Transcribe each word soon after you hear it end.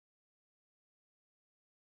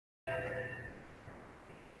Black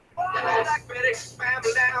Betty, bam,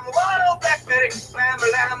 lamb, whoa, Black Betty, bam,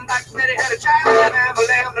 lamb, Black Betty had a child, bam,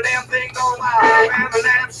 lamb, the damn thing gone wild, bam,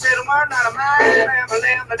 lamb, said a word, not a mind, bam,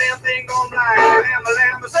 lamb, the damn thing gone blind, bam,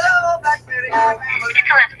 lamb, said, oh, Black Betty, bam, It's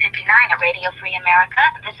 11:59 at Radio Free America.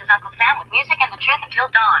 This is Uncle Sam with music and the truth until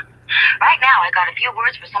dawn. Right now, I got a few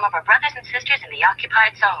words for some of our brothers and sisters in the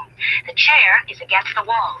occupied zone. The chair is against the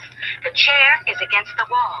walls. The chair is against the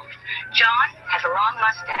walls. John has a long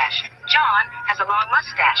mustache. John has a long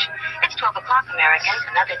mustache. It's 12 o'clock, Americans,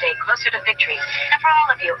 another day closer to victory. And for all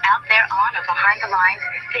of you out there on or behind the lines,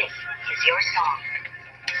 this is your song.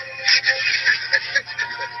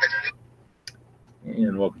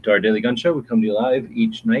 And welcome to our Daily Gun Show. We come to you live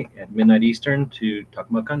each night at midnight Eastern to talk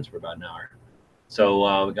about guns for about an hour.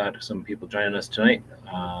 So we got some people joining us tonight.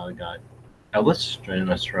 We got Elvis joining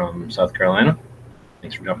us from South Carolina.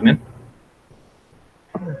 Thanks for jumping in.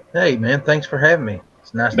 Hey, man, thanks for having me.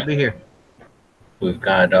 It's nice to be here. We've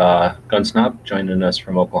got Gun Snob joining us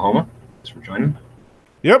from Oklahoma. Thanks for joining.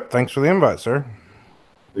 Yep, thanks for the invite, sir.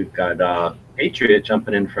 We've got Patriot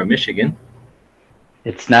jumping in from Michigan.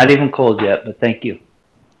 It's not even cold yet, but thank you.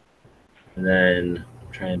 And then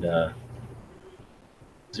I'm trying to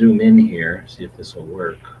zoom in here, see if this will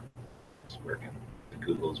work. It's working.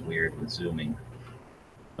 Google's weird with zooming.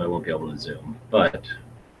 I won't be able to zoom, but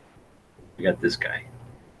we got this guy.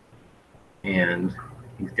 And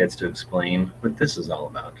he gets to explain what this is all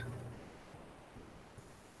about.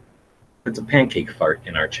 It's a pancake fart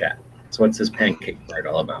in our chat. So what's this pancake fart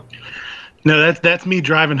all about? No, that's me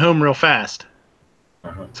driving home real fast,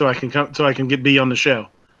 so I can come, so I can be on the show.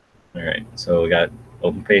 All right. So we got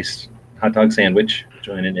Open Faced Hot Dog Sandwich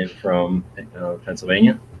joining in from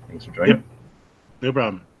Pennsylvania. Thanks for joining. Yep. No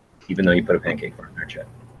problem. Even though you put a pancake fart in our chat.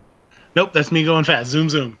 Nope, that's me going fast. Zoom,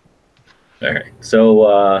 zoom. All right.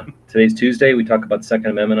 So today's Tuesday. We talk about the Second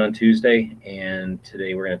Amendment on Tuesday, and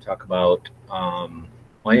today we're going to talk about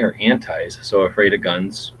why are antis so afraid of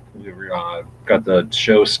guns. We've got the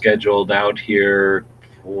show scheduled out here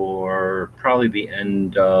for probably the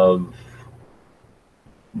end of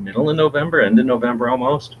middle of November, end of November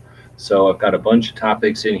almost. So I've got a bunch of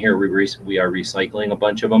topics in here. We are recycling a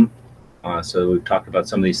bunch of them. So we've talked about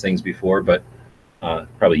some of these things before, but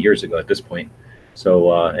probably years ago at this point.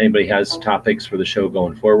 So anybody has topics for the show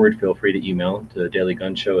going forward, feel free to email to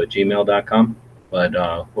dailygunshow@gmail.com. But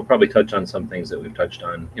we'll probably touch on some things that we've touched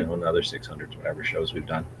on, in the other 600 whatever shows we've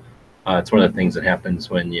done. It's one of the things that happens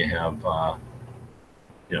when you have, a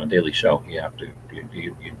daily show. You have to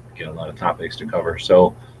you get a lot of topics to cover.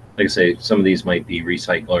 So, like I say, some of these might be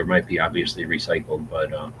recycled or might be obviously recycled,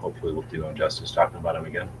 but hopefully we'll do them justice talking about them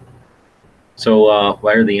again. So,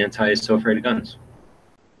 why are the antis so afraid of guns?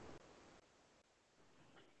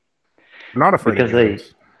 Not afraid of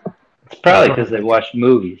guns. It's probably because they watch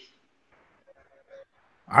movies.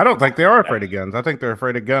 I don't think they are afraid of guns. I think they're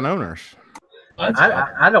afraid of gun owners.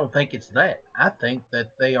 I don't think it's that. I think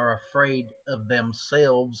that they are afraid of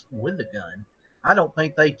themselves with a gun. I don't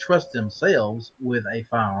think they trust themselves with a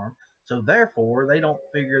firearm. So therefore, they don't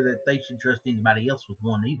figure that they should trust anybody else with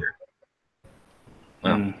one either.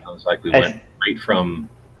 Well, sounds like we went right from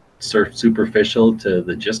superficial to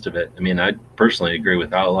the gist of it. I mean, I personally agree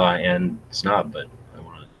with Outlaw and Snob, but I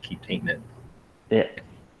want to keep tainting it. Yeah,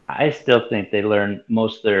 I still think they learn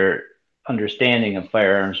most of their understanding of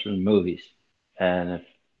firearms from the movies. And if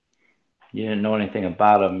you didn't know anything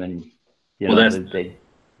about them, and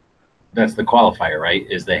that's the qualifier, right?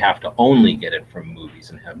 Is they have to only get it from movies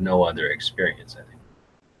and have no other experience, I think.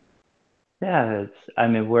 Yeah,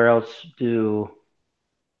 where else do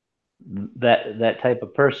that type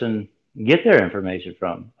of person get their information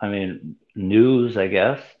from? News, I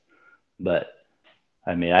guess, but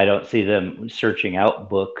I don't see them searching out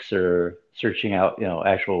books or searching out,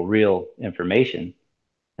 actual real information.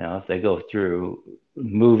 If they go through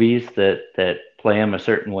movies that play them a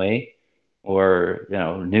certain way, or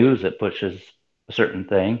news that pushes a certain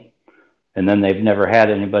thing, and then they've never had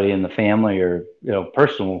anybody in the family or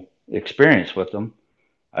personal experience with them,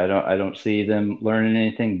 I don't see them learning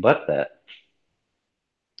anything but that.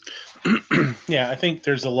 Yeah, I think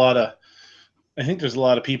there's a lot of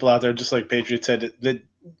people out there, just like Patriot said, that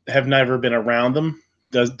have never been around them,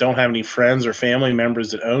 don't have any friends or family members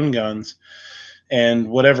that own guns, and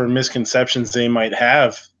whatever misconceptions they might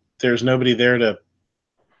have, there's nobody there to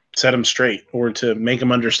set them straight or to make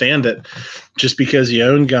them understand that just because you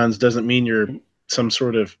own guns doesn't mean you're some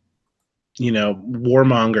sort of,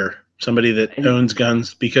 warmonger, somebody that owns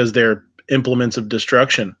guns because they're implements of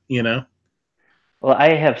destruction, Well,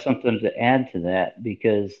 I have something to add to that,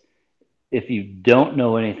 because if you don't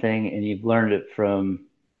know anything and you've learned it from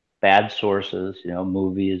bad sources,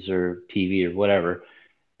 movies or TV or whatever,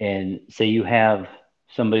 and say you have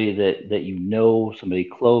somebody that somebody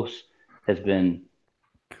close has been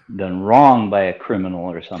done wrong by a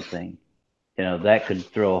criminal or something, that could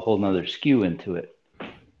throw a whole nother skew into it.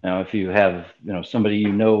 Now, if you have, somebody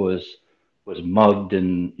was mugged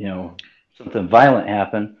and, something violent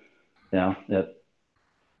happened, that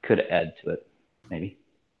could add to it, maybe.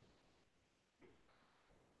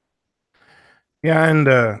 Yeah,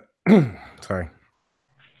 and sorry.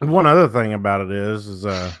 One other thing about it is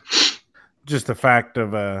just the fact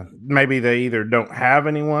of maybe they either don't have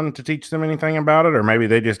anyone to teach them anything about it, or maybe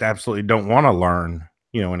they just absolutely don't want to learn,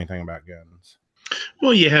 anything about guns.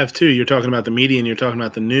 Well, you have too. You're talking about the media and you're talking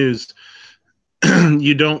about the news.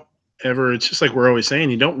 You don't ever, it's just like we're always saying,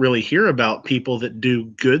 you don't really hear about people that do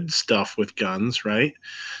good stuff with guns, right?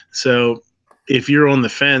 So if you're on the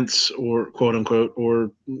fence, or quote unquote,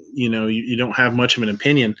 or you don't have much of an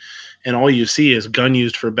opinion, and all you see is gun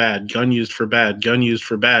used for bad, gun used for bad, gun used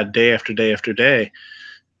for bad, day after day after day,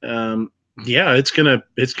 yeah, it's gonna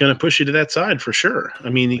push you to that side for sure. I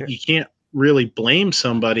mean, you can't really blame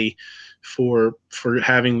somebody for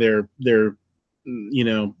having their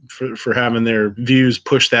for having their views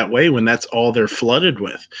pushed that way when that's all they're flooded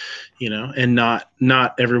with, and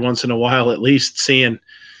not every once in a while at least seeing,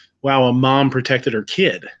 wow, a mom protected her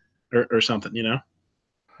kid or something, Yeah,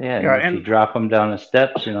 and if you drop them down the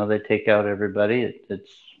steps, they take out everybody.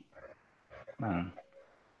 It's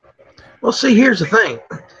Well, see, here's the thing.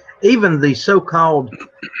 Even the so-called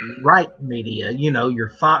right media, your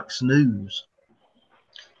Fox News,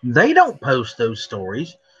 they don't post those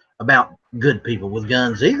stories about good people with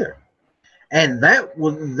guns either. And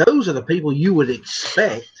those are the people you would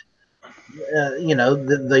expect,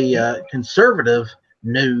 the conservative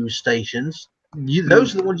news stations,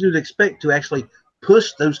 those are the ones you'd expect to actually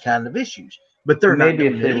push those kind of issues. But they're maybe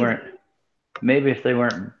not. Maybe if they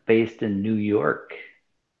weren't based in New York,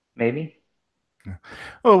 maybe.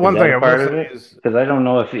 Well, one thing I will say is, because I don't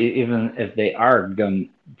know if they are gun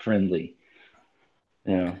friendly.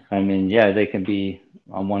 I mean, yeah, they can be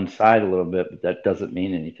on one side a little bit, but that doesn't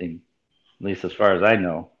mean anything, at least as far as I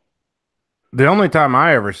know. The only time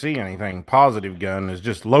I ever see anything positive gun is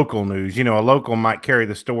just local news. A local might carry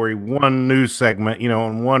the story, one news segment,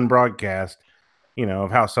 on one broadcast,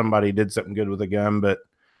 of how somebody did something good with a gun, but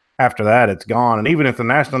after that, it's gone. And even if the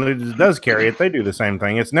national news does carry it, they do the same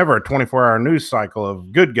thing. It's never a 24-hour news cycle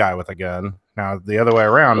of good guy with a gun. Now, the other way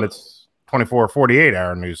around, it's 24 or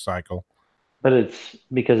 48-hour news cycle. But it's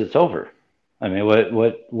because it's over. I mean,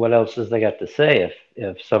 what else does they got to say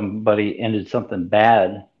if somebody ended something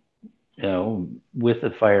bad, with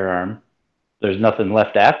a firearm? There's nothing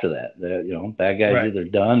left after that. Bad guy's either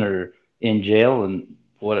done or in jail, and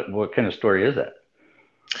what kind of story is that?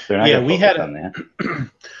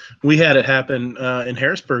 We had it happen in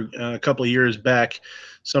Harrisburg a couple of years back.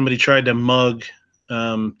 Somebody tried to mug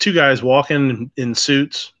two guys walking in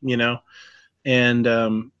suits,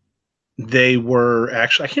 and they were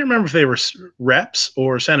actually, I can't remember if they were reps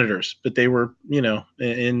or senators, but they were,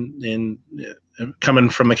 in coming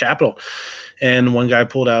from the Capitol. And one guy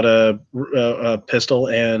pulled out a pistol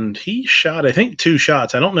and he shot, I think, 2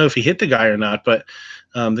 shots. I don't know if he hit the guy or not, but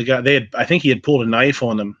the guy, I think he had pulled a knife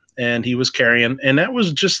on him and he was carrying, and that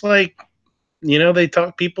was just like,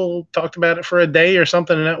 people talked about it for a day or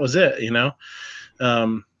something, and that was it,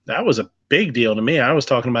 that was a big deal to me. I was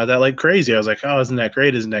talking about that like crazy. I was like, oh, isn't that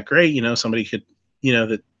great? Isn't that great? Somebody could,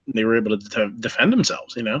 that they were able to defend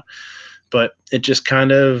themselves, but it just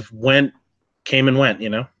kind of came and went,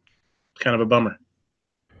 kind of a bummer.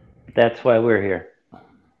 That's why we're here.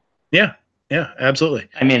 Yeah, absolutely.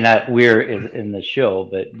 I mean, not we're in the show,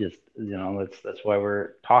 but just, that's why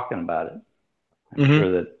we're talking about it. I'm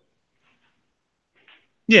sure that.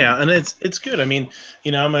 Yeah, and it's good. I mean,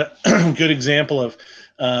 I'm a good example of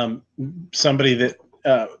somebody that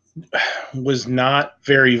was not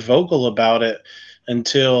very vocal about it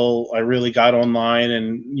until I really got online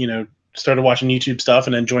and, started watching YouTube stuff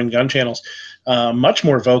and then joined gun channels. Much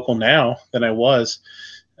more vocal now than I was.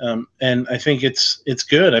 And I think it's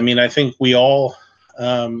good. I mean, I think we all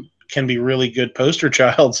can be really good poster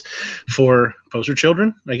children,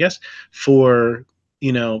 I guess, for,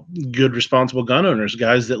 good responsible gun owners,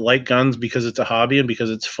 guys that like guns because it's a hobby and because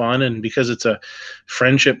it's fun and because it's a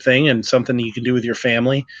friendship thing and something you can do with your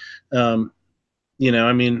family. I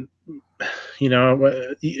mean,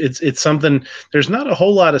 it's something, there's not a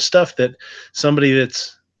whole lot of stuff that somebody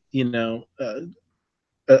that's,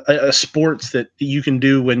 a sports that you can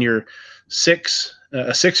do when you're 6, a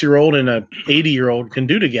 6-year-old and a 80-year-old can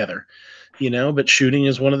do together, but shooting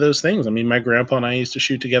is one of those things. I mean, my grandpa and I used to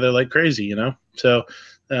shoot together like crazy, so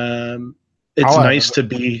It's I'll nice to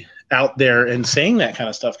be out there and saying that kind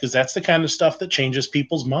of stuff, because that's the kind of stuff that changes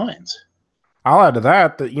people's minds. I'll add to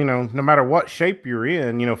that, you know, no matter what shape you're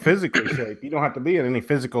in, you know, physically shape, you don't have to be in any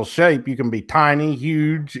physical shape. You can be tiny,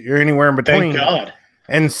 huge, or anywhere in between. Thank God.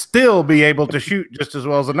 And still be able to shoot just as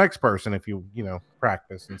well as the next person if you know,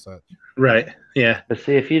 practice and such. Right. Yeah. But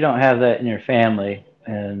see, if you don't have that in your family,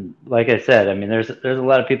 and like I said, I mean, there's a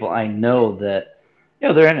lot of people I know that, you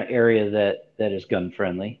know, they're in an area that is gun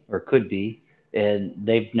friendly or could be, and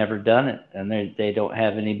they've never done it, and they don't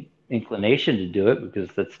have any inclination to do it because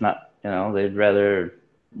that's not, you know, they'd rather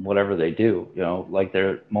whatever they do, you know, like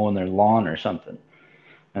they're mowing their lawn or something.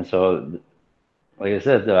 And so, like I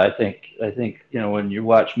said, though, I think you know, when you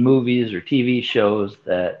watch movies or TV shows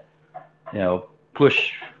that, you know,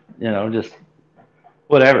 push, you know, just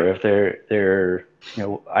whatever, if they're you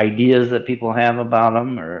know, ideas that people have about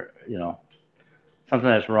them, or, you know, something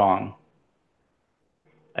that's wrong.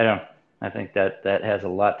 I think that has a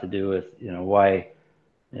lot to do with, you know, why,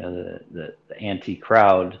 you know, the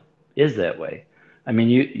anti-crowd is that way. I mean,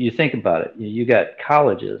 you think about it. You got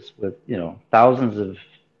colleges with, you know, thousands of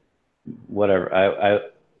whatever.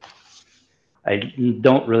 I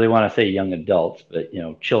don't really want to say young adults, but, you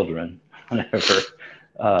know, children, whatever,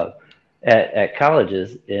 at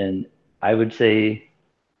colleges, and I would say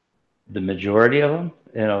the majority of them,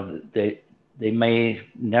 you know, they may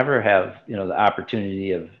never have, you know, the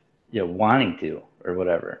opportunity of, you know, wanting to or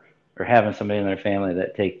whatever, or having somebody in their family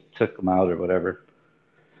that took them out or whatever.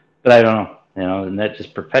 But I don't know, you know, and that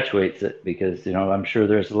just perpetuates it, because, you know, I'm sure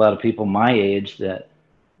there's a lot of people my age that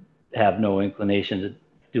have no inclination to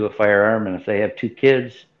do a firearm, and if they have 2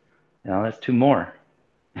 kids, you know, that's 2 more.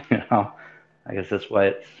 You know, I guess that's why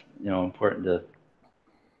it's, you know, important to.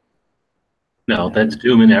 No, that's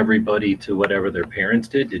dooming everybody to whatever their parents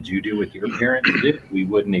did. Did you do what your parents did? We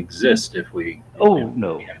wouldn't exist if we.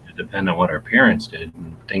 No. We have to depend on what our parents did,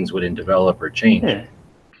 and things wouldn't develop or change. Yeah,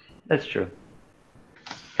 that's true.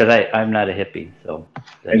 Because I'm not a hippie, so.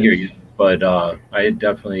 I hear you, but I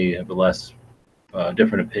definitely have a less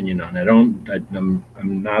different opinion on it.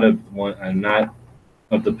 I'm not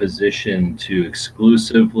of the position to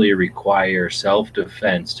exclusively require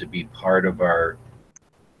self-defense to be part of our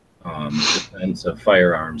defense of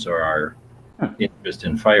firearms or our interest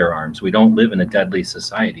in firearms. We don't live in a deadly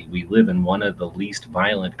society. We live in one of the least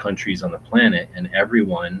violent countries on the planet, and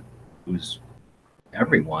everyone wants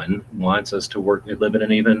us to live in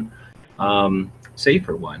an even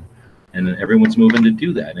safer one. And everyone's moving to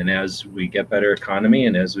do that. And as we get better economy,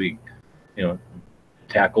 and as we, you know,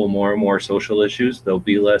 tackle more and more social issues, there'll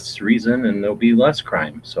be less reason and there'll be less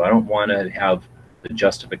crime. So I don't want to have the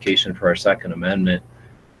justification for our Second Amendment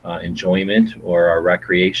enjoyment or our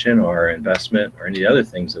recreation or our investment or any other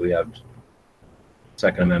things that we have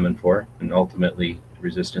Second Amendment for, and ultimately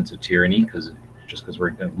resistance of tyranny, because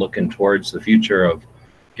we're looking towards the future of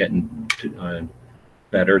getting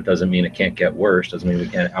better doesn't mean it can't get worse, doesn't mean we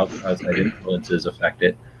can't outside influences affect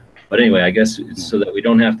it. But anyway, I guess it's so that we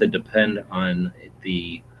don't have to depend on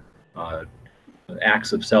the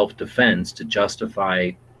acts of self-defense to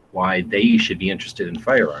justify why they should be interested in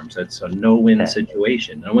firearms. That's a no-win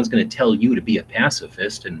situation. No one's going to tell you to be a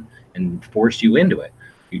pacifist and force you into it.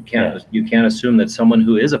 You can't assume that someone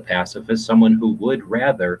who is a pacifist, someone who would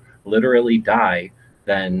rather literally die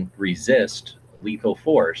than resist lethal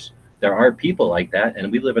force. There are people like that,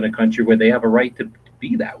 and we live in a country where they have a right to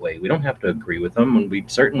be that way. We don't have to agree with them, and we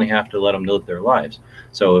certainly have to let them live their lives.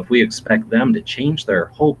 So if we expect them to change their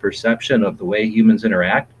whole perception of the way humans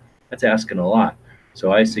interact, that's asking a lot.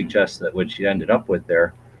 So I suggest that what you ended up with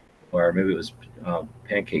there, or maybe it was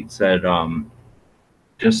Pancake said,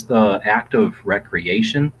 just the act of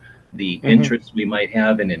recreation, the interest we might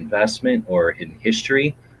have in investment or in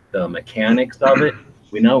history, the mechanics of it.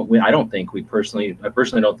 I personally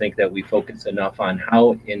don't think that we focus enough on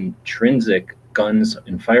how intrinsic guns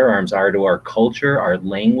and firearms are to our culture, our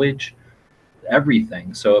language,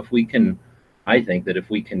 everything. So I think that if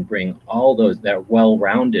we can bring all that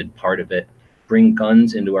well-rounded part of it, bring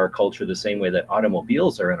guns into our culture the same way that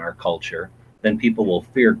automobiles are in our culture, then people will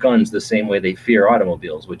fear guns the same way they fear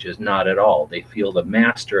automobiles, which is not at all. They feel the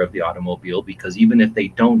master of the automobile, because even if they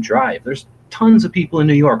don't drive, there's tons of people in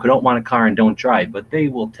New York who don't want a car and don't drive, but they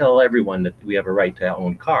will tell everyone that we have a right to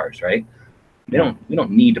own cars, right? We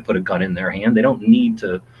don't need to put a gun in their hand. They don't need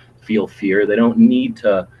to feel fear. They don't need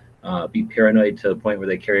to be paranoid to the point where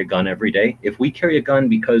they carry a gun every day. If we carry a gun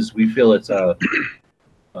because we feel it's a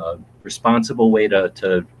responsible way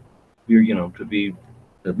to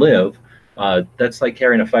live, that's like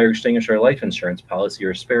carrying a fire extinguisher, or life insurance policy,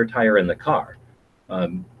 or a spare tire in the car.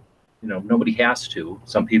 nobody has to.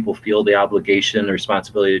 Some people feel the obligation or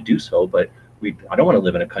responsibility to do so, but I don't want to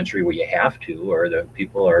live in a country where you have to, or the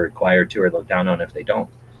people are required to, or look down on if they don't.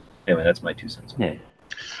 Anyway, that's my 2 cents. Yeah.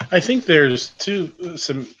 I think there's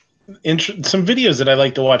some videos that I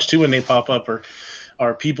like to watch too when they pop up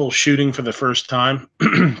are people shooting for the first time,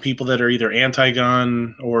 people that are either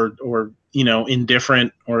anti-gun or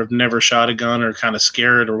indifferent or have never shot a gun or kind of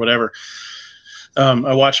scared or whatever.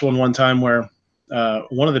 I watched one time where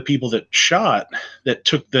one of the people that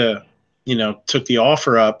took the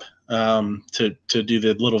offer up to do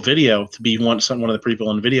the little video to be one of the people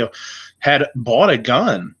in the video had bought a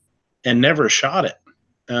gun and never shot it.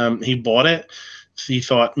 He bought it. He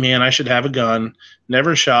thought, man, I should have a gun.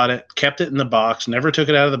 Never shot it. Kept it in the box. Never took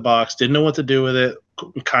it out of the box. Didn't know what to do with it.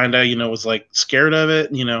 Kind of, was like scared of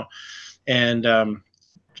it, and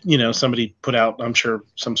somebody put out, I'm sure,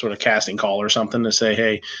 some sort of casting call or something to say,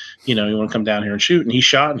 hey, you want to come down here and shoot. And he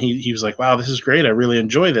shot, and he was like, wow, this is great. I really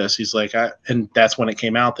enjoy this. He's like, and that's when it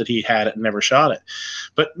came out that he had it and never shot it.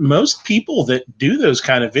 But most people that do those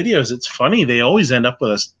kind of videos, it's funny. They always end up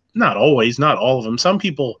with us. Not always, not all of them. Some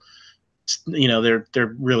people, they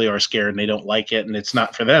really are scared and they don't like it and it's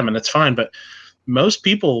not for them, and it's fine. But most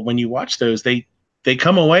people, when you watch those, they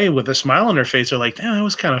come away with a smile on their face. They're like, damn, that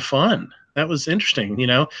was kind of fun. That was interesting.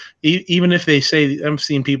 Even if they say, I've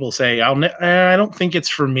seen people say, I don't think it's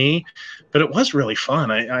for me, but it was really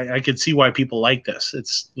fun. I could see why people like this.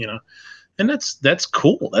 It's, and that's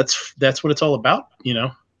cool. That's what it's all about.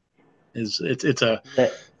 It's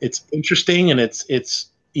interesting, and it's it's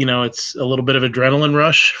a little bit of adrenaline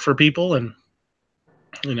rush for people, and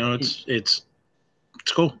it's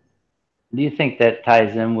cool. Do you think that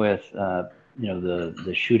ties in with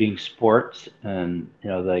the shooting sports and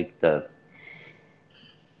like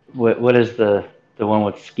what is the one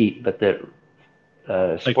with skeet, but the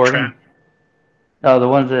sporting? Like no, the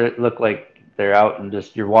ones that look like they're out and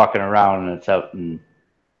just you're walking around and it's out, and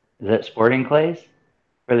is that sporting clays?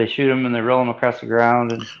 Where they shoot them and they roll them across the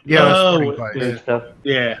ground and sporting stuff.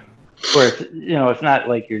 Yeah. Where it's it's not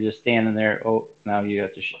like you're just standing there. Oh, now you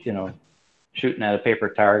have to shooting at a paper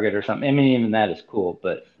target or something. I mean, even that is cool,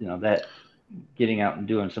 but that getting out and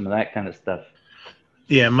doing some of that kind of stuff.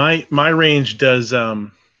 Yeah, my range does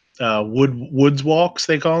woods walks,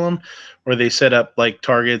 they call them, where they set up like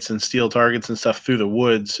targets and steel targets and stuff through the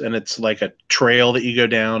woods, and it's like a trail that you go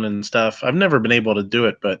down and stuff. I've never been able to do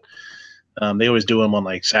it, but they always do them on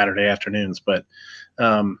like Saturday afternoons. But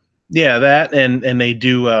yeah, that and they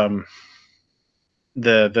do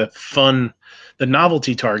the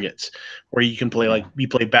novelty targets where you can play, like you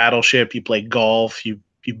play Battleship, you play golf, you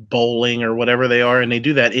bowling or whatever they are, and they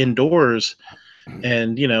do that indoors.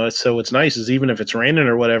 And so what's nice is even if it's raining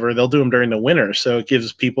or whatever, they'll do them during the winter, so it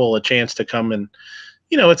gives people a chance to come and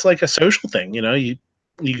it's like a social thing. You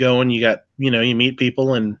go and you got you meet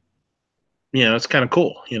people, and it's kind of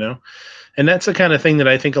cool. And that's the kind of thing that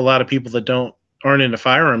I think a lot of people that aren't into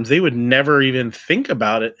firearms, they would never even think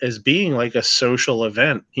about it as being like a social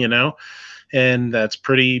event, and that's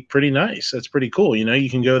pretty nice. That's pretty cool. You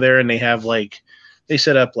can go there and they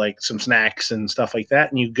set up like some snacks and stuff like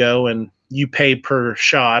that, and you go and you pay per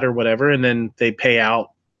shot or whatever, and then they pay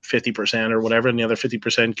out 50% or whatever, and the other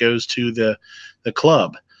 50% goes to the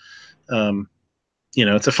club.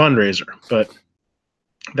 It's a fundraiser, but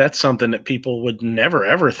that's something that people would never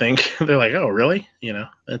ever think. They're like, oh, really?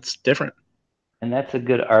 That's different. And that's a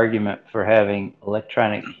good argument for having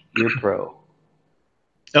electronic ear pro.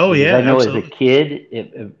 Oh, because yeah. I know absolutely. as a kid,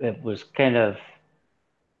 it was kind of,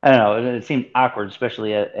 I don't know, it seemed awkward,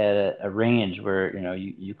 especially at a range where,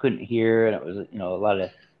 you couldn't hear, and it was, a lot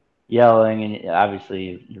of yelling, and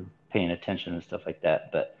obviously you're paying attention and stuff like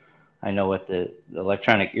that. But I know with the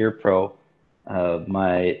electronic ear pro,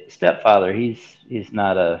 my stepfather, he's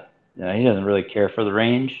not he doesn't really care for the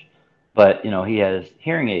range, but he has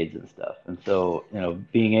hearing aids and stuff, and so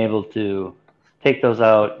being able to take those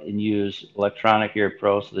out and use electronic ear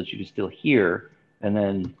pro so that you can still hear, and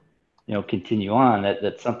then continue on,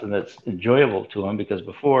 that's something that's enjoyable to him, because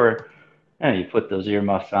before you put those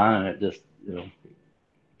earmuffs on and it just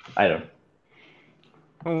I don't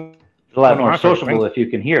know. It's a lot more sociable if you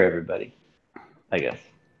can hear everybody, I guess.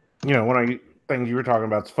 One of the things you were talking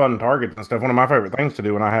about is fun targets and stuff. One of my favorite things to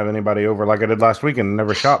do when I have anybody over, like I did last weekend and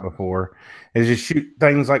never shot before, is just shoot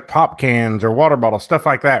things like pop cans or water bottles, stuff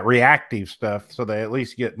like that, reactive stuff, so they at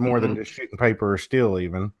least get more than just shooting paper or steel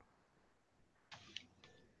even.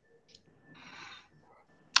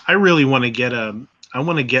 I really want to get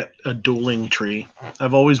a dueling tree.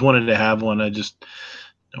 I've always wanted to have one. I just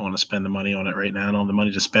don't want to spend the money on it right now. I don't have the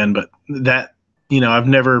money to spend, but that, I've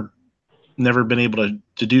never never been able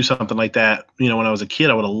to do something like that. You know, when I was a kid,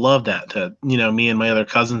 I would have loved that to, you know, me and my other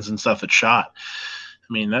cousins and stuff that shot.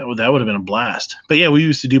 I mean, that would have been a blast. But yeah, we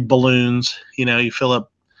used to do balloons. You know, you fill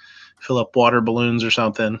up water balloons or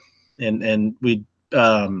something, and we'd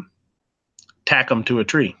tack them to a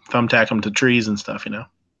tree, thumbtack them to trees and stuff. You know.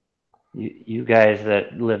 You guys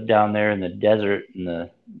that live down there in the desert and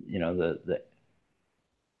the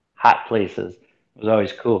hot places, it was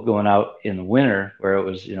always cool going out in the winter where it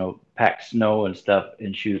was, pack snow and stuff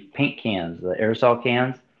and shoot paint cans, the aerosol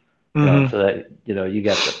cans, so that, you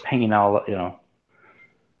got the paint all, that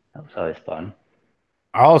was always fun.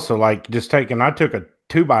 I also like I took a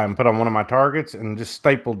 2x and put on one of my targets and just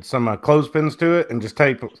stapled some clothespins to it and just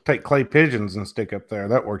take clay pigeons and stick up there.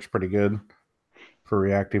 That works pretty good for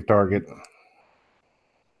reactive target.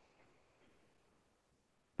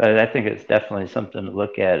 But I think it's definitely something to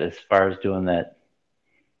look at as far as doing that,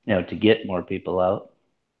 to get more people out.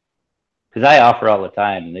 Because I offer all the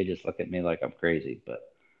time and they just look at me like I'm crazy. But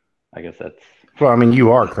I guess that's... Well, I mean,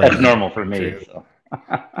 you are crazy. That's normal for me. So.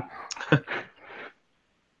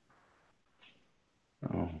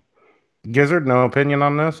 Gizzard, no opinion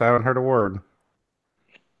on this? I haven't heard a word.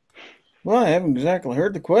 Well, I haven't exactly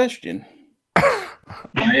heard the question.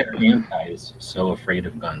 Why are antis so afraid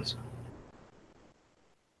of guns?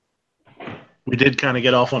 We did kind of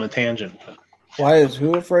get off on a tangent. But Why is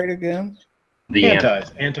who afraid of guns? The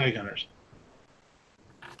anti-gunners.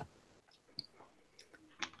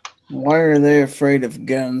 Why are they afraid of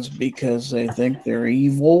guns? Because they think they're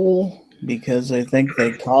evil? Because they think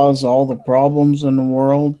they cause all the problems in the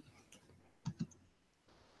world?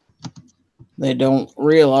 They don't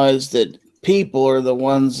realize that people are the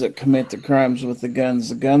ones that commit the crimes with the guns.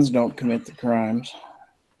 The guns don't commit the crimes.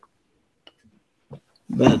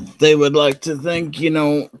 But they would like to think,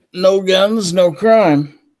 no guns, no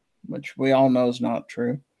crime, which we all know is not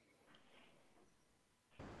true.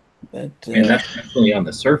 But I mean, that's definitely on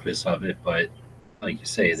the surface of it, but like you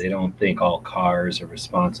say, they don't think all cars are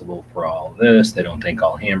responsible for all this. They don't think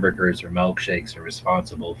all hamburgers or milkshakes are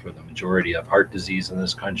responsible for the majority of heart disease in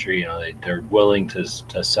this country. They're willing to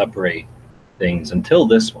separate things until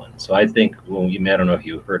this one. So I think, I don't know if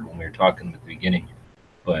you heard when we were talking at the beginning,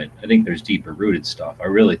 but I think there's deeper rooted stuff. I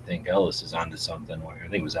really think Ellis is onto something. I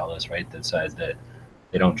think it was Ellis, right, that said that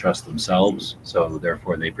they don't trust themselves, so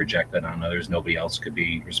therefore they project that on others. Nobody else could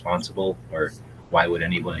be responsible, or why would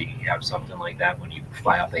anybody have something like that when you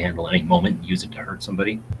fly off the handle any moment and use it to hurt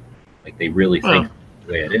somebody? Like, they really think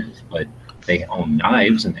the way it is, but they own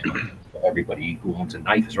knives, and they don't. Everybody who owns a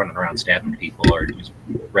knife is running around stabbing people or is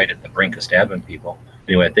right at the brink of stabbing people.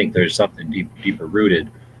 Anyway, I think there's something deeper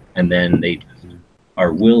rooted, and then they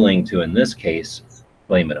are willing to, in this case,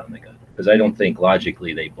 blame it on the gun. Because I don't think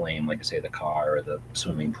logically they blame, like I say, the car or the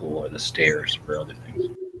swimming pool or the stairs for other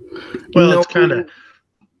things. Well, it's kind of...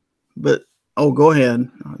 But, go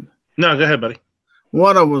ahead. No, go ahead, buddy.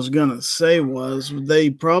 What I was going to say was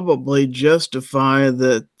they probably justify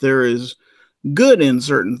that there is good in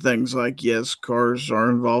certain things, like, yes, cars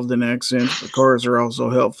are involved in accidents, but cars are also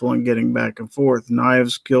helpful in getting back and forth.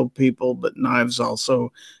 Knives kill people, but knives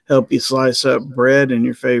also help you slice up bread and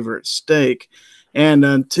your favorite steak. And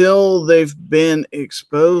until they've been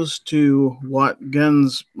exposed to what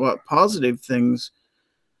positive things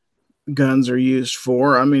guns are used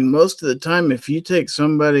for, I mean, most of the time, if you take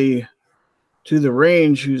somebody to the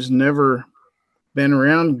range who's never been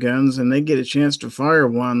around guns and they get a chance to fire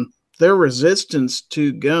one, their resistance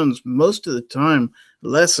to guns most of the time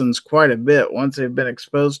lessens quite a bit once they've been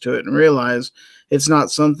exposed to it and realize it's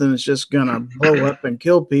not something that's just going to blow up and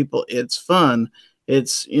kill people. It's fun.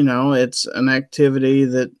 It's, it's an activity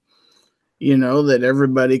that, that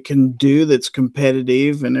everybody can do, that's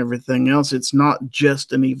competitive and everything else. It's not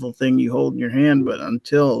just an evil thing you hold in your hand, but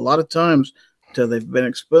a lot of times, until they've been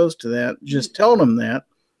exposed to that, just telling them that,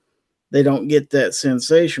 they don't get that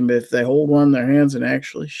sensation. But if they hold one in their hands and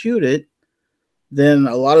actually shoot it, then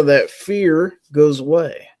a lot of that fear goes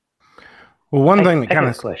away. Well, one thing that kind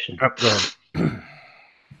of question. Oh, go ahead.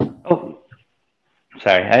 Oh,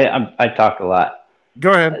 sorry, I talk a lot.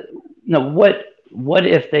 Go ahead. No, what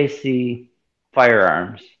if they see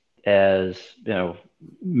firearms as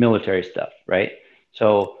military stuff, right?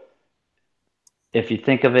 So if you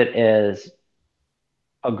think of it as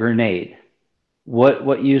a grenade,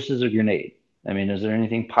 what use is a grenade? I mean, is there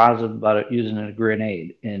anything positive about it using a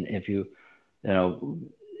grenade? And if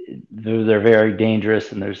they're very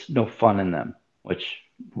dangerous and there's no fun in them, which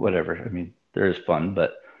whatever. I mean, there is fun,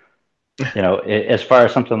 but as far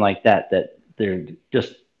as something like that they're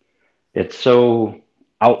just, it's so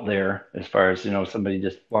out there as far as, somebody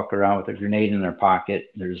just walk around with a grenade in their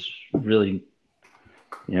pocket. There's really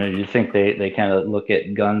You know, do you think they kind of look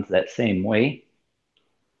at guns that same way,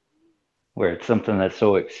 where it's something that's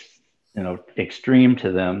so extreme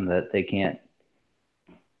to them that they can't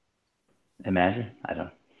imagine? I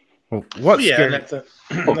don't. Well, what Yeah, and scares?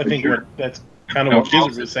 I think that's kind of what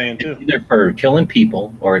Gizzard was saying too. Either for killing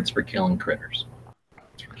people or it's for killing critters.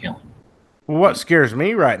 It's for killing. What scares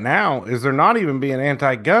me right now is they're not even being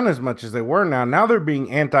anti-gun as much as they were now. Now they're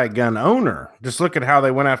being anti-gun owner. Just look at how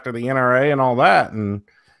they went after the NRA and all that. And,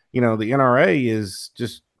 you know, the NRA is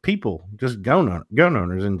just people, just gun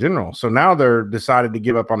owners in general. So now they're decided to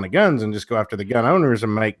give up on the guns and just go after the gun owners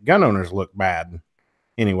and make gun owners look bad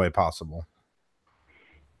any way possible.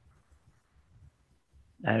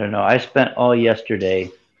 I don't know. I spent all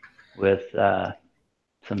yesterday with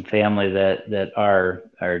some family that are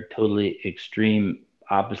totally extreme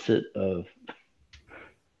opposite of,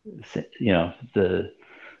 you know,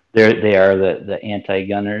 they are the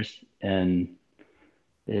anti-gunners, and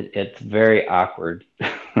it's very awkward.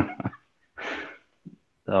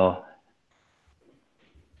 So,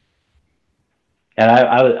 and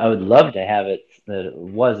I would love to have it that it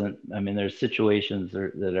wasn't. I mean, there's situations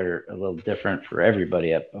that are a little different for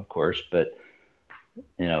everybody, of course, but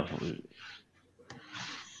you know,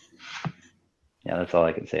 yeah, that's all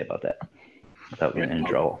I can say about that without getting in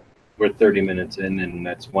trouble. We're 30 minutes in, and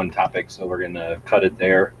that's one topic, so we're going to cut it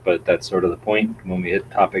there. But that's sort of the point. When we hit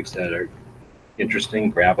topics that are interesting,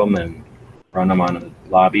 grab them and run them on a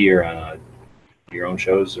lobby or on your own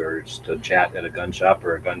shows, or just to chat at a gun shop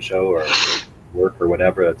or a gun show or work or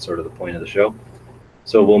whatever. That's sort of the point of the show.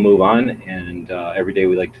 So we'll move on, and every day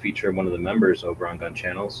we like to feature one of the members over on Gun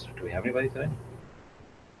Channels. Do we have anybody today?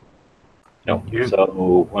 No.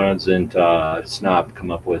 So why doesn't Snob come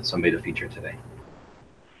up with somebody to feature today?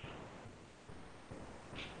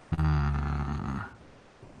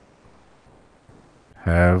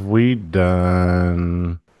 Have we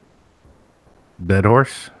done Dead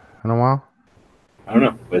Horse in a while? I don't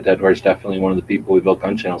know, but Dead Horse is definitely one of the people we built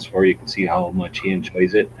Gun Channels for. You can see how much he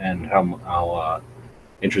enjoys it and how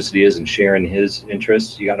interested he is in sharing his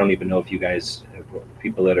interests. I don't even know if you guys,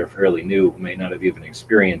 people that are fairly new, may not have even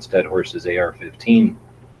experienced Dead Horse's AR-15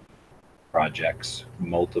 projects,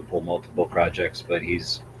 multiple projects, but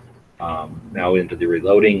he's now into the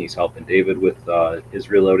reloading. He's helping David with his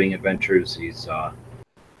reloading adventures. He's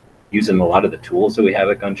using a lot of the tools that we have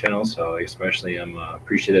at Gun Channel, so especially I'm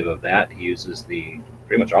appreciative of that. He uses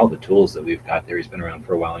pretty much all the tools that we've got there. He's been around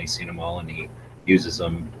for a while, and he's seen them all, and he uses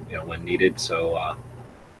them, you know, when needed. So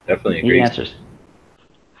definitely agree. He answers.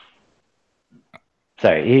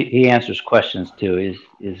 Sorry, he answers questions too.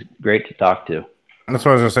 He's great to talk to. That's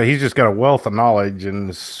what I was gonna say. He's just got a wealth of knowledge and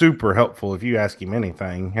is super helpful if you ask him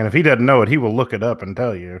anything. And if he doesn't know it, he will look it up and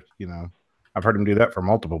tell you. You know, I've heard him do that for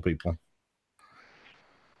multiple people.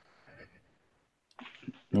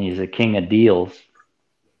 And he's a king of deals.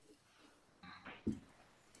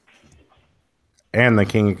 And the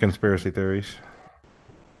king of conspiracy theories.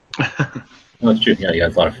 Well, that's true. Yeah, he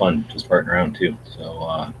has a lot of fun just farting around too.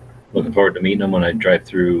 So looking forward to meeting him when I drive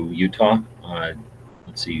through Utah.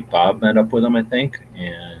 Let's see, Bob met up with him, I think,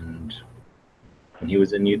 and when he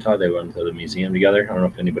was in Utah, they went to the museum together. I don't know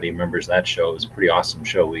if anybody remembers that show. It was a pretty awesome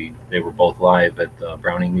show. They were both live at the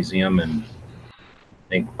Browning Museum, and I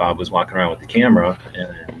think Bob was walking around with the camera,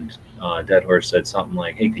 and Dead Horse said something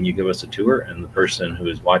like, "Hey, can you give us a tour?" And the person who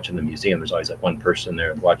was watching the museum, there's always like one person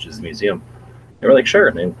there that watches the museum, they were like, "Sure."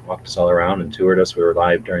 And they walked us all around and toured us. We were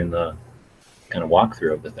live during the kind of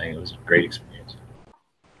walkthrough of the thing. It was a great experience.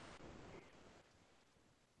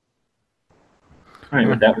 All right,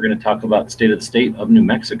 with that, we're going to talk about the state of New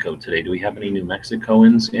Mexico today. Do we have any New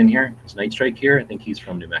Mexicoans in here? Is Night Strike here? I think he's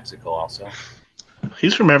from New Mexico also.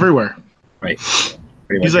 He's from everywhere. Right.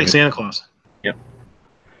 He's like Santa Claus. Yep.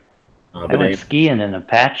 I went skiing in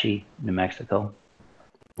Apache, New Mexico.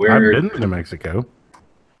 I've been to New Mexico.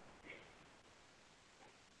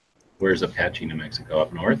 Where's Apache, New Mexico?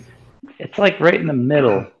 Up north? It's like right in the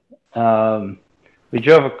middle. We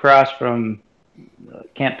drove across from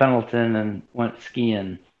Camp Pendleton and went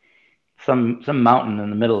skiing some mountain in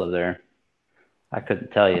the middle of there. I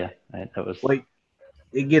couldn't tell you. That was Wait,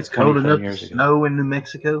 it gets cold enough to snow in New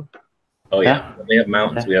Mexico? Oh yeah, they have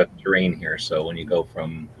mountains. We have terrain here, so when you go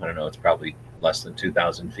from, I don't know, it's probably less than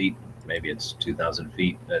 2,000 feet. Maybe it's 2,000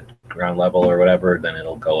 feet at ground level or whatever. Then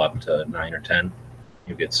it'll go up to 9 or 10.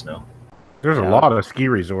 You get snow. There's a lot of ski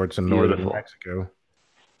resorts in northern New Mexico.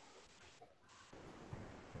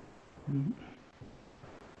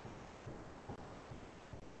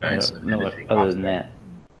 Nice. No, other than that.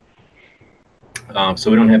 So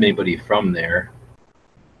we don't have anybody from there.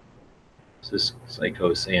 Is this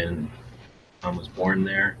Psycho saying Tom was born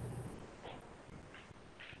there?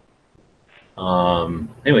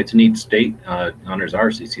 Anyway, it's a neat state. Honors our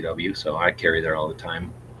CCW, so I carry there all the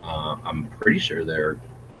time. I'm pretty sure they're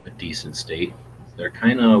a decent state. They're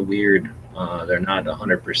kind of weird. They're not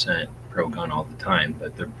 100% pro gun all the time,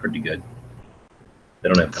 but they're pretty good. They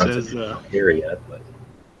don't have It says, constitutional carry yet, but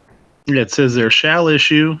it says there shall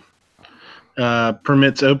issue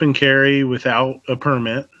permits open carry without a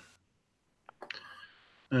permit.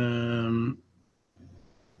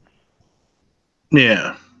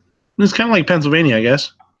 Yeah, it's kind of like Pennsylvania, I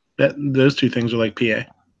guess. That those two things are like PA.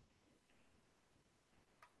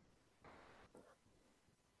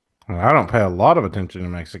 Well, I don't pay a lot of attention to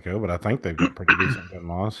Mexico, but I think they've got pretty decent gun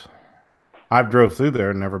laws. I've drove through there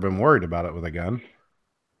and never been worried about it with a gun.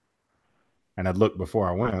 And I'd looked before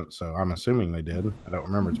I went, so I'm assuming they did. I don't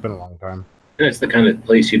remember. It's been a long time. it's the kind of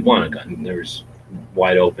place you'd want a gun. There's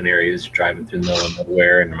wide open areas driving through the middle of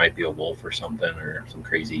nowhere, and there might be a wolf or something, or some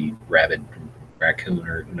crazy rabid raccoon,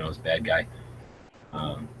 or who knows, bad guy.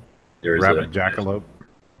 Rabid jackalope.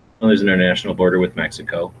 Well, there's an international border with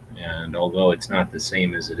Mexico, and although it's not the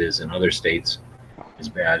same as it is in other states, as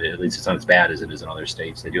bad, at least it's not as bad as it is in other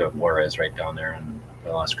states. They do have Juarez right down there in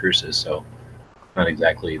Las Cruces, so not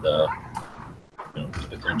exactly the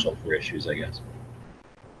potential for issues, I guess.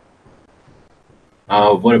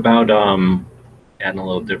 What about adding a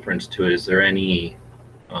little difference to it? Is there any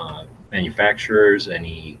manufacturers,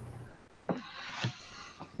 any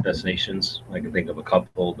destinations? I can think of a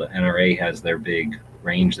couple. The NRA has their big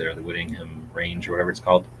range there, the Whittingham Range or whatever it's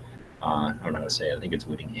called. I don't know how to say it. I think it's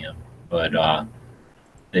Whittingham, but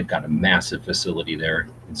they've got a massive facility there.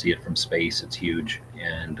 You can see it from space. It's huge.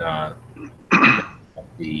 And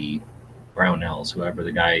the Brownells, whoever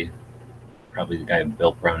the guy, probably the guy who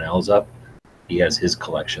built Brownells up, he has his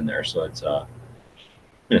collection there. So it's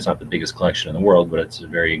it's not the biggest collection in the world, but it's a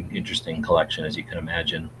very interesting collection, as you can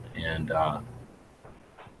imagine, and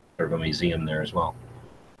sort of a museum there as well.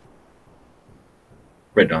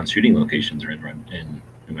 Red Dawn shooting locations are in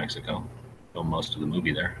New Mexico. Film most of the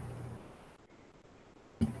movie there.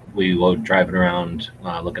 We were driving around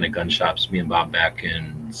looking at gun shops, me and Bob, back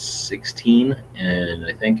in 16, and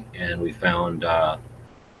I think, and we found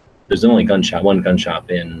there's only one gun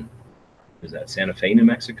shop in, is that Santa Fe, New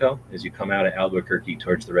Mexico? As you come out of Albuquerque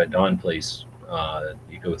towards the Red Dawn place,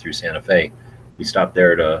 you go through Santa Fe. We stopped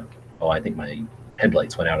there to, I think my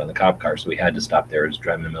headlights went out on the cop car, so we had to stop there. I was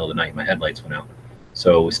driving in the middle of the night, and my headlights went out.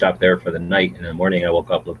 So we stopped there for the night, and in the morning I woke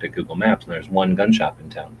up, looked at Google Maps, and there's one gun shop in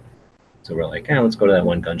town. So we're like, let's go to that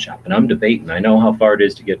one gun shop. And I'm debating. I know how far it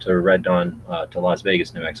is to get to Red Dawn, to Las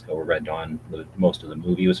Vegas, New Mexico, where Red Dawn, most of the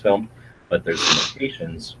movie was filmed. But there's some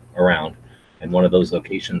locations around, and one of those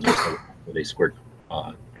locations was where they squirt,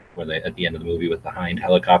 where they at the end of the movie with the Hind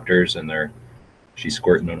helicopters, and she's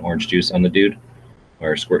squirting an orange juice on the dude,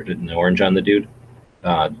 or squirting an orange on the dude.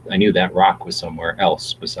 I knew that rock was somewhere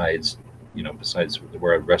else besides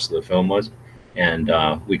where the rest of the film was. And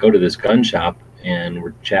we go to this gun shop, and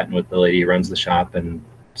we're chatting with the lady who runs the shop and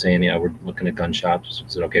saying, we're looking at gun shops.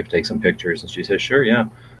 Is it okay if I take some pictures? And she says, sure, yeah.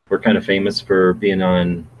 We're kind of famous for being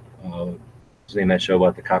on, what's the name of that show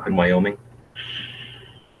about the cop in Wyoming?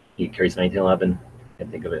 He carries 1911. I can't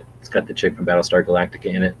think of it. It's got the chick from Battlestar Galactica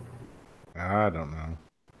in it. I don't know.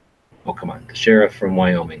 Oh, come on. The sheriff from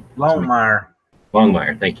Wyoming.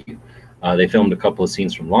 Longmire, thank you. They filmed a couple of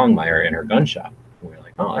scenes from Longmire in her gun shop. And we're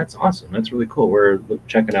like, oh, that's awesome. That's really cool. We're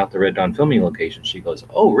checking out the Red Dawn filming location. She goes,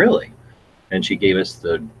 oh, really? And she gave us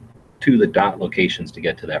the to-the-dot locations to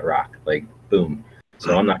get to that rock. Like, boom.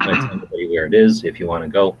 So I'm not going to tell anybody where it is if you want to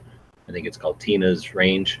go. I think it's called Tina's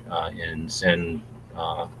Range in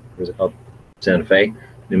what's it called? Santa Fe,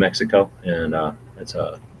 New Mexico. And it's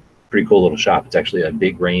a pretty cool little shop. It's actually a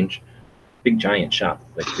big range, big giant shop,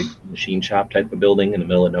 like big machine shop type of building in the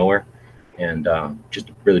middle of nowhere. And just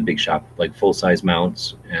a really big shop, like full-size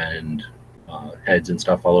mounts and heads and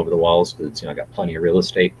stuff all over the walls, because it's got plenty of real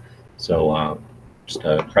estate. So just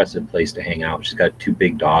an impressive place to hang out. She's got 2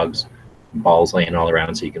 big dogs, balls laying all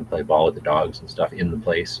around, so you can play ball with the dogs and stuff in the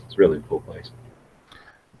place. It's a really cool place.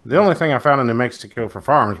 The only thing I found in New Mexico for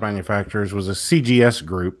firearms manufacturers was a CGS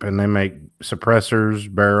group, and they make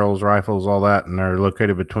suppressors, barrels, rifles, all that, and they're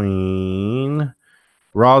located between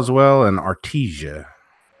Roswell and Artesia.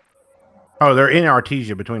 Oh, they're in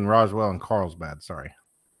Artesia between Roswell and Carlsbad. Sorry.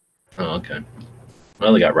 Oh, okay.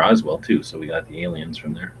 Well, we got Roswell too, so we got the aliens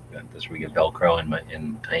from there. We get Velcro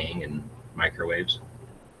and Tang and microwaves,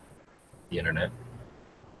 the internet,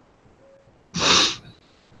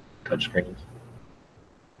 touchscreens,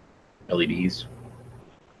 LEDs.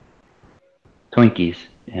 Twinkies,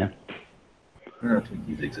 yeah.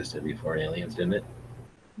 Twinkies existed before aliens, didn't it?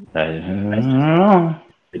 I don't know.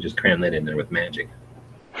 They just crammed that in there with magic.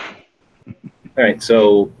 All right,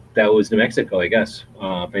 so that was New Mexico, I guess.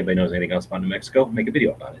 If anybody knows anything else about New Mexico, make a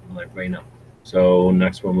video about it and let everybody know. So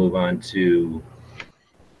next we'll move on to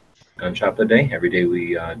gun shop of the day. Every day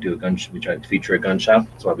we do a gun. We try to feature a gun shop.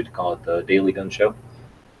 That's why we call it the Daily Gun Show,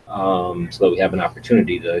 so that we have an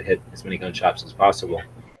opportunity to hit as many gun shops as possible.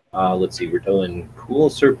 Let's see, we're doing Cool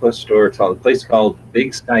Surplus Store. It's a place called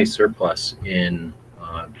Big Sky Surplus in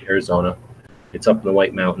Arizona. It's up in the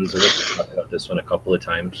White Mountains. And we've talked about this one a couple of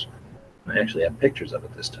times. I actually have pictures of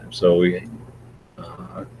it this time. So we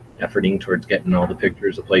efforting towards getting all the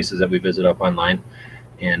pictures of places that we visit up online.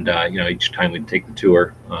 And, each time we take the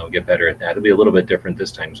tour, we'll get better at that. It'll be a little bit different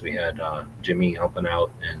this time. So we had Jimmy helping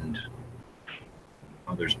out and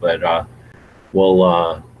others. But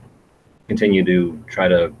we'll continue to try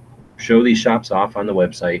to show these shops off on the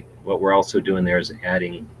website. What we're also doing there is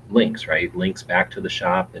adding links, right? Links back to the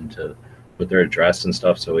shop and to with their address and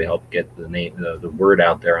stuff. So we help get the name, the word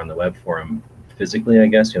out there on the web for them physically, I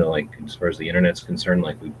guess, like as far as the internet's concerned,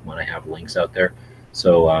 like we want to have links out there.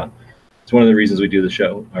 So it's one of the reasons we do the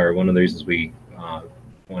show, or one of the reasons we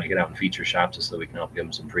want to get out and feature shops is so we can help give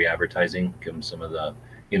them some free advertising, give them some of the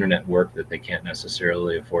internet work that they can't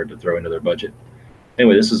necessarily afford to throw into their budget.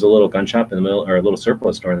 Anyway, this is a little gun shop in the middle, or a little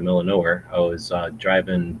surplus store in the middle of nowhere. I was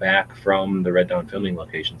driving back from the Red Dawn filming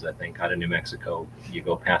locations, I think, out of New Mexico. You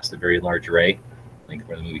go past the very large array, like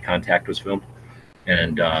where the movie Contact was filmed.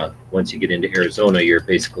 And once you get into Arizona, you're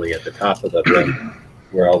basically at the top of the array,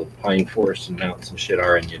 where all the pine forests and mountains and shit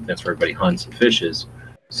are, and that's where everybody hunts and fishes.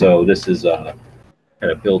 So this is a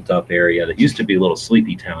kind of built up area that used to be a little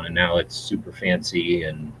sleepy town, and now it's super fancy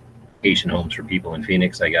and vacation homes for people in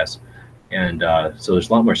Phoenix, I guess. And so there's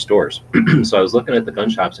a lot more stores. So I was looking at the gun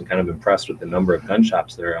shops and kind of impressed with the number of gun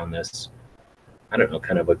shops that are on this, I don't know,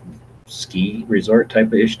 kind of a ski resort type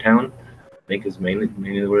of ish town, I think is mainly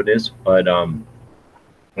what it is. But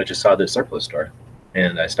I just saw this surplus store,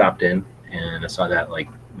 and I stopped in and I saw that like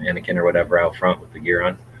mannequin or whatever out front with the gear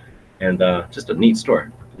on, and just a neat store.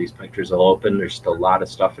 These pictures all open. There's just a lot of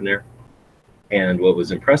stuff in there. And what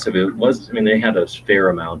was impressive, it was, I mean, they had a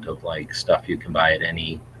fair amount of like stuff you can buy at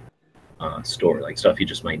any store, like stuff you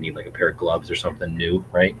just might need, like a pair of gloves or something new,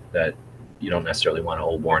 right? That you don't necessarily want an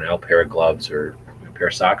old worn out pair of gloves or a pair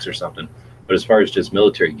of socks or something. But as far as just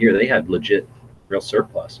military gear, they had legit real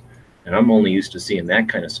surplus. And I'm only used to seeing that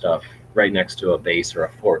kind of stuff right next to a base or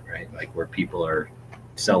a fort, right? Like where people are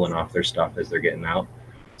selling off their stuff as they're getting out.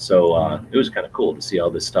 So it was kind of cool to see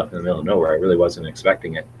all this stuff in the middle of nowhere. I really wasn't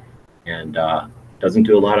expecting it. And doesn't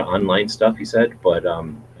do a lot of online stuff, he said, but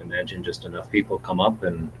imagine just enough people come up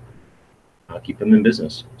and keep them in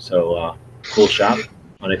business. So cool shop,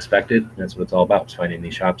 unexpected. That's what it's all about, is finding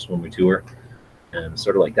these shops when we tour. And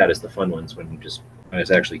sort of like that is the fun ones, when I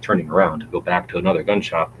was actually turning around to go back to another gun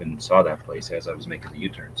shop and saw that place as I was making the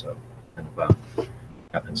U-turn. So kind of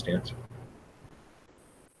happenstance.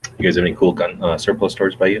 You guys have any cool gun surplus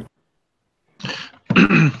stores by you?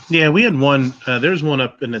 Yeah, we had one. There's one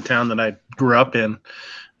up in the town that I grew up in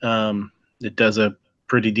that does a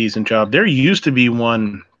pretty decent job. There used to be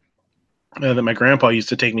one that my grandpa used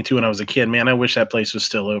to take me to when I was a kid. Man, I wish that place was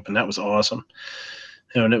still open. That was awesome.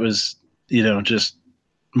 And it was, just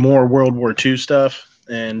more World War II stuff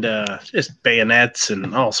and just bayonets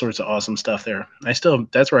and all sorts of awesome stuff there.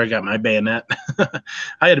 That's where I got my bayonet.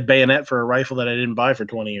 I had a bayonet for a rifle that I didn't buy for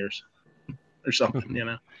 20 years or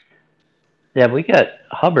something, Yeah, we got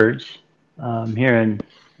Hubbards here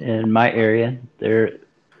in my area. They're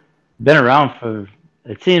been around for,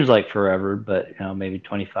 it seems like forever, but maybe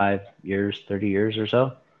 25 years, 30 years or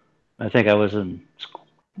so. I think I was in school.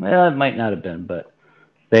 Well, it might not have been, but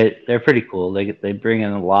they're pretty cool. They bring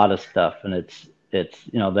in a lot of stuff, and it's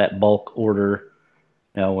that bulk order,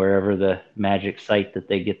 wherever the magic site that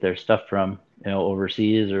they get their stuff from,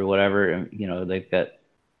 overseas or whatever, and they've got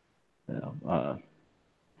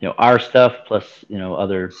our stuff plus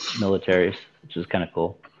other militaries, which is kind of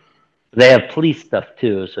cool. They have police stuff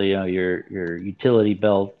too, so your utility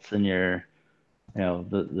belts and your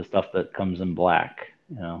the stuff that comes in black,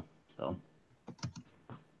 so.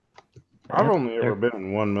 I've only ever been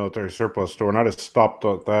in one military surplus store, and I just stopped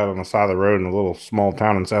at that on the side of the road in a little small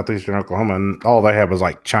town in southeastern Oklahoma, and all they had was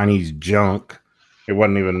like Chinese junk. It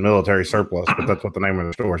wasn't even military surplus, but that's what the name of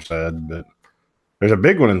the store said. But there's a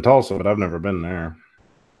big one in Tulsa, but I've never been there.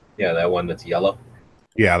 Yeah, that one that's yellow.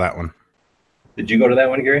 Yeah, that one. Did you go to that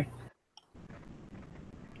one, Gary?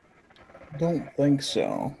 Don't think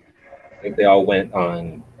so. I think they all went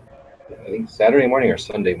on, I think Saturday morning or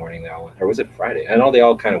Sunday morning they all went, or was it Friday? I know they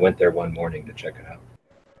all kind of went there one morning to check it out.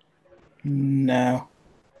 No.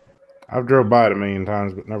 I've drove by it a million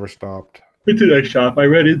times, but never stopped. It's a nice shop. I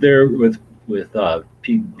rented there with with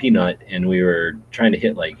Peanut, and we were trying to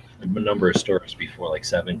hit like a number of stores before like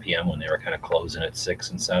 7 p.m. when they were kind of closing at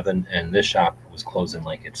 6 and 7, and this shop was closing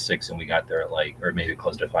like at 6, and we got there at like, or maybe it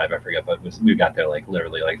closed at 5, I forget, but we got there like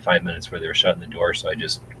literally like 5 minutes before they were shutting the door. So I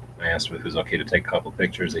asked if it was okay to take a couple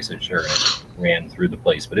pictures. They said sure, and I ran through the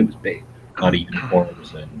place, but it was big, a lot of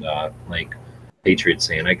uniforms and like Patriots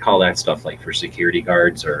saying, I call that stuff like for security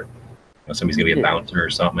guards, or somebody's gonna be a bouncer or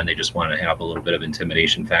something, and they just want to have a little bit of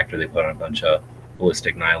intimidation factor. They put on a bunch of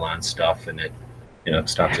ballistic nylon stuff, and it,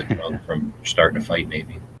 stops a drug from starting a fight,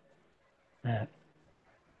 maybe.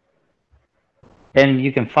 And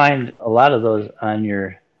you can find a lot of those on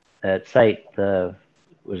that site. Was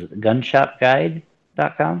it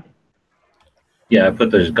gunshopguide.com? Yeah, I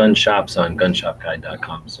put those gun shops on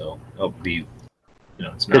gunshopguide.com, so it'll be,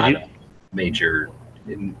 it's not a major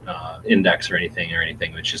index or anything.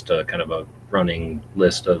 It's just a kind of a running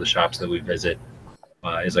list of the shops that we visit.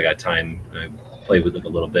 As I got time, I play with it a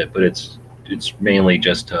little bit, but it's mainly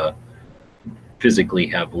just to physically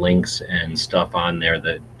have links and stuff on there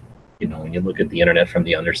that, when you look at the internet from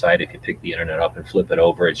the underside, if you pick the internet up and flip it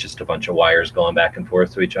over, it's just a bunch of wires going back and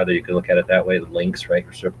forth to each other. You could look at it that way, the links, right?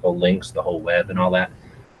 Reciprocal links, the whole web and all that.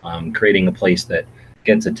 Creating a place that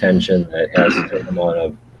gets attention, that has a certain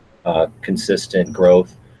amount of consistent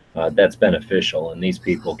growth, that's beneficial, and these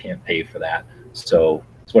people can't pay for that. So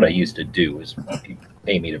it's what I used to do, is people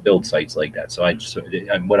pay me to build sites like that. So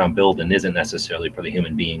what I'm building isn't necessarily for the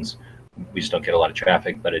human beings. We just don't get a lot of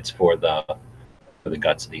traffic, but it's for the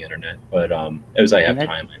guts of the internet. But as I have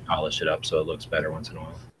time, I polish it up so it looks better once in a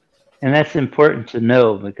while. And that's important to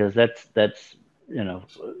know, because that's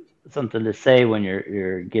something to say when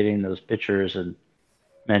you're getting those pictures and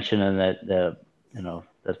mentioning that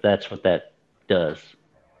that's what that does.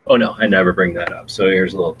 Oh no, I never bring that up. So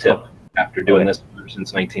here's a little tip. After doing this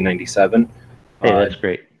since 1997, hey, that's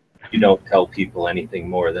great. You don't tell people anything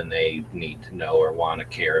more than they need to know or want to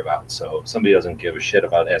care about. So if somebody doesn't give a shit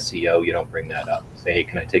about SEO, you don't bring that up. Say, hey,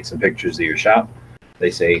 can I take some pictures of your shop?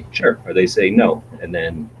 They say sure, or they say no, and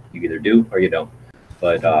then you either do or you don't.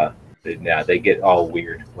 But yeah, they get all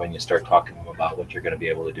weird when you start talking to them about what you're going to be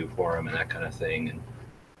able to do for them and that kind of thing.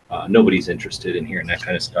 And nobody's interested in hearing that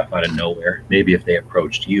kind of stuff out of nowhere. Maybe if they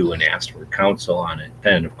approached you and asked for counsel on it,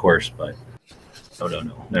 then of course, but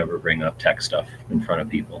no, never bring up tech stuff in front of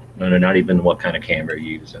people. No, not even what kind of camera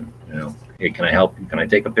you're using. Hey, can I help you? Can I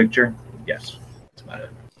take a picture? Yes, that's about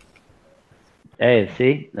it. Hey,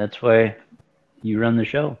 see, that's why you run the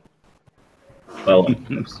show. Well,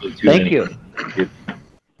 thank you.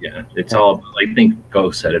 Yeah, it's all, I think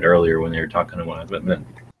Go said it earlier when they were talking to one of the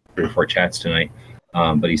 3 or 4 chats tonight.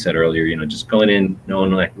 But he said earlier, just going in,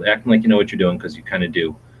 acting like you know what you're doing, because you kind of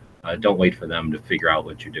do. Don't wait for them to figure out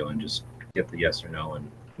what you're doing. Just get the yes or no and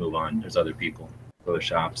move on. There's other people, other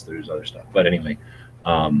shops, there's other stuff. But anyway,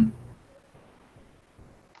 what are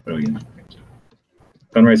we going to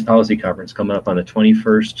Gun Rights Policy Conference coming up on the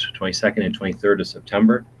 21st, 22nd, and 23rd of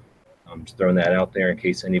September. I'm just throwing that out there in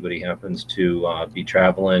case anybody happens to be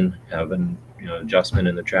traveling, having adjustment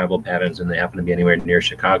in the travel patterns, and they happen to be anywhere near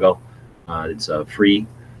Chicago. It's a free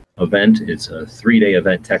event. It's a 3-day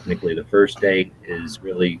event. Technically, the first day is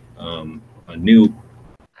really a new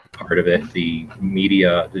part of it, the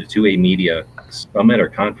 2A media summit or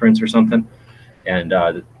conference or something, and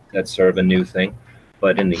that's sort of a new thing.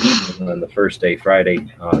 But in the evening, on the first day, Friday,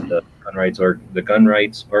 the gun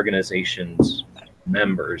rights organizations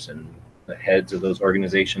members and the heads of those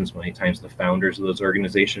organizations, many times the founders of those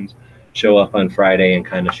organizations, show up on Friday and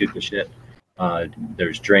kind of shoot the shit.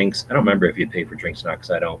 There's drinks. I don't remember if you pay for drinks or not,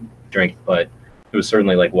 because I don't drink, but it was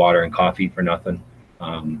certainly like water and coffee for nothing.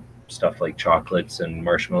 Stuff like chocolates and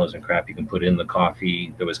marshmallows and crap you can put in the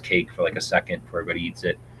coffee. There was cake for like a second before everybody eats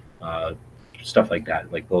it. Stuff like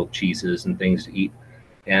that, like little cheeses and things to eat.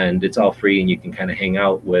 And it's all free, and you can kind of hang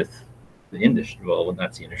out with the industry. Well,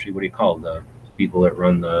 that's the industry. What do you call it? The people that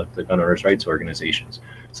run the gun owners' rights organizations.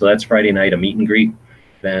 So that's Friday night, a meet and greet.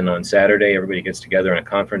 Then on Saturday, everybody gets together in a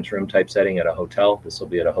conference room type setting at a hotel. This will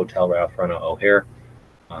be at a hotel right out front of O'Hare.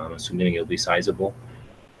 Assuming it'll be sizable.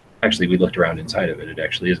 Actually, we looked around inside of it. It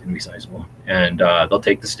actually is going to be sizable. And they'll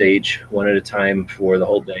take the stage one at a time for the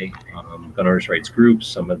whole day. Gun owners' rights groups,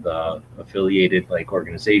 some of the affiliated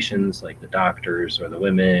organizations, like the doctors or the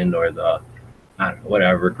women or the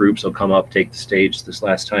whatever groups will come up, take the stage. This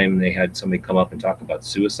last time they had somebody come up and talk about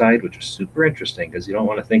suicide, which was super interesting, because you don't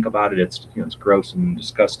want to think about it. It's it's gross and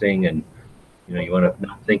disgusting, and you want to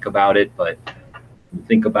not think about it, but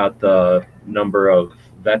think about the number of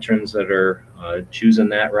veterans that are choosing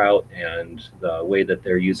that route and the way that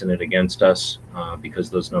they're using it against us, because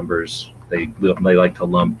those numbers, they like to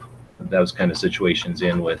lump those kind of situations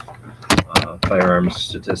in with firearms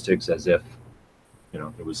statistics as if,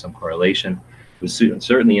 there was some correlation. It was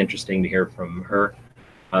certainly interesting to hear from her.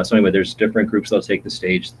 So anyway, there's different groups that'll take the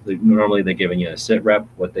stage. Normally they're giving you a sit rep,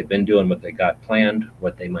 what they've been doing, what they got planned,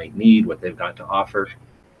 what they might need, what they've got to offer.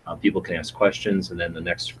 People can ask questions, and then the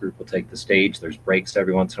next group will take the stage. There's breaks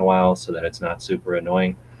every once in a while so that it's not super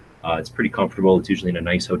annoying. It's pretty comfortable. It's usually in a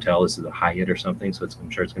nice hotel. This is a Hyatt or something, so I'm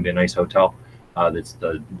sure it's going to be a nice hotel.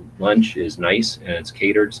 The lunch is nice, and it's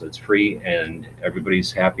catered, so it's free, and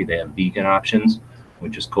everybody's happy. They have vegan options,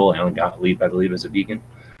 which is cool. Alan Gottlieb, I believe, is a vegan.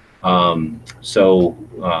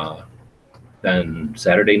 Then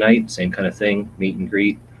Saturday night, same kind of thing, meet and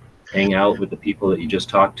greet, hang out with the people that you just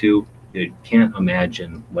talked to. You can't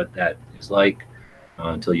imagine what that is like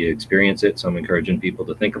until you experience it. So I'm encouraging people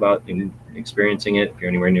to think about experiencing it if you're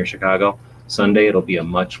anywhere near Chicago. Sunday, it'll be a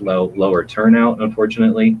much lower turnout,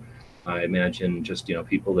 unfortunately. I imagine just,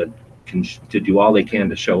 people that can to do all they can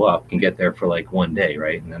to show up can get there for like one day,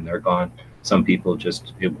 right? And then they're gone. Some people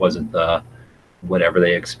just, it wasn't the whatever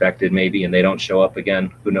they expected maybe, and they don't show up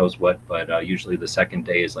again, who knows what. But usually the second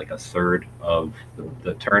day is like a third of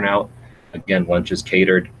the turnout. Again, lunch is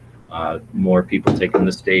catered, more people taking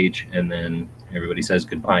the stage, and then everybody says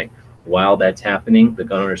goodbye. While that's happening, the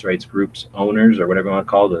gun owners' rights groups owners, or whatever you want to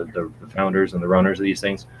call the founders and the runners of these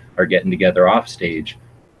things, are getting together off stage,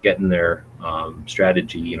 getting their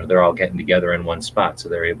strategy. They're all getting together in one spot, so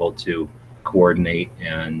they're able to coordinate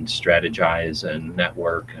and strategize and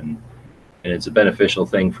network, and it's a beneficial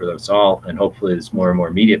thing for us all. And hopefully as more and more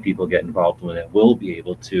media people get involved with it, will be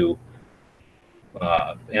able to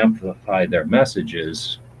amplify their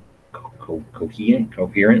messages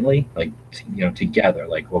coherently, like, together,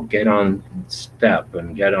 like we'll get on step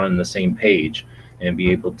and get on the same page and be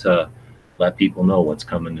able to let people know what's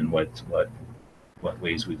coming and what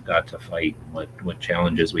ways we've got to fight, what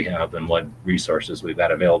challenges we have, and what resources we've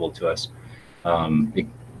got available to us.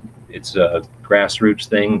 It's a grassroots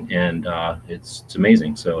thing, and it's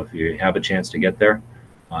amazing. So if you have a chance to get there,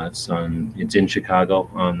 it's in Chicago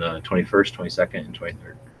on the 21st, 22nd, and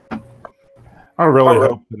 23rd. I really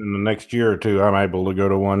hope that in the next year or two I'm able to go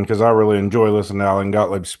to one, because I really enjoy listening to Alan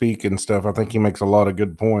Gottlieb speak and stuff. I think he makes a lot of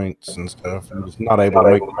good points and stuff. I'm just not able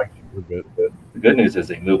to make it. The good news is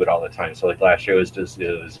they move it all the time. So like last year it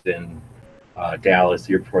was in Dallas. The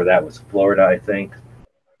year before that was Florida, I think.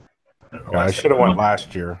 I should have went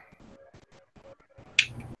last year.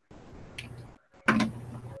 It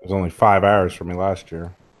was only 5 hours for me last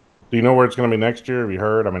year. Do you know where it's going to be next year? Have you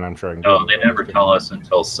heard? I mean, I'm sure I can. No, they never tell us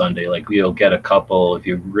until Sunday. Like, we'll get a couple, if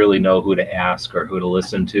you really know who to ask or who to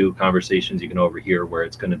listen to, conversations you can overhear where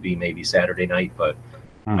it's going to be maybe Saturday night, but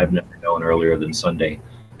I've never known earlier than Sunday.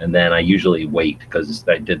 And then I usually wait, because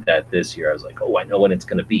I did that this year. I was like, oh, I know when it's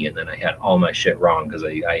going to be. And then I had all my shit wrong because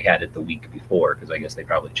I had it the week before, because I guess they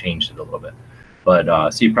probably changed it a little bit.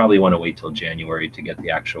 But so you probably want to wait till January to get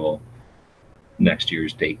the actual next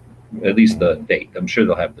year's date. At least the date. I'm sure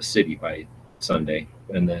they'll have the city by Sunday,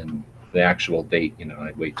 and then the actual date,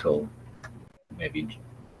 I'd wait till maybe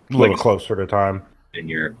a little closer to time in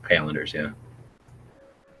your calendars. Yeah.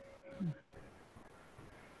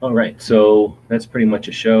 All right, so that's pretty much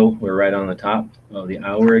a show. We're right on the top of the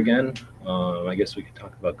hour again. I guess we could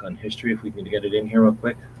talk about gun history if we can get it in here real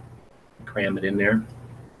quick. Cram it in there.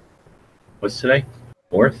 What's today?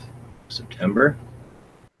 4th September.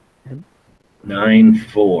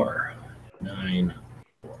 9/4.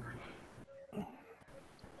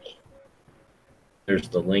 There's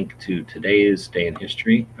the link to today's day in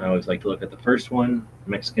history. I always like to look at the first one.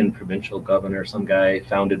 Mexican provincial governor, some guy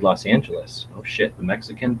founded Los Angeles. Oh shit, the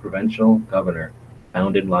Mexican provincial governor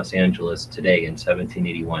founded Los Angeles today in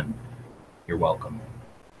 1781. You're welcome.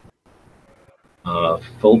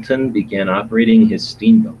 Fulton began operating his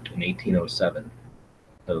steamboat in 1807.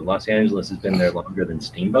 So Los Angeles has been there longer than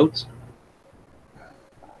steamboats.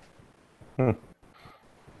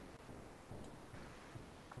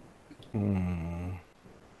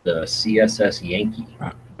 The CSS Yankee,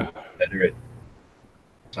 Confederate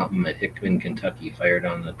something at Hickman, Kentucky, fired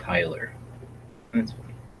on the Tyler. That's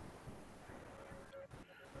funny.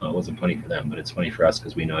 Well, it wasn't funny for them, but it's funny for us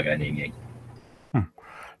because we know a guy named Yankee.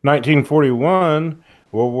 1941,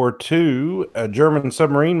 World War II, a German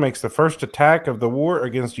submarine makes the first attack of the war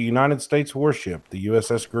against a United States warship, the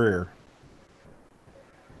USS Greer.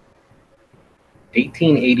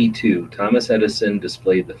 1882, Thomas Edison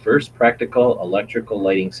displayed the first practical electrical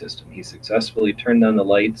lighting system. He successfully turned on the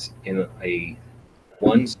lights in a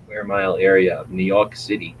 1 square mile area of New York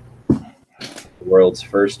City, the world's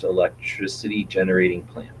first electricity generating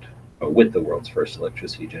plant, or with the world's first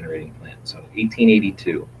electricity generating plant. So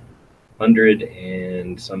 1882, 100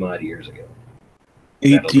 and some odd years ago.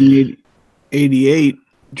 1880. 1988,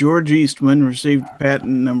 George Eastman received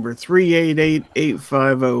patent number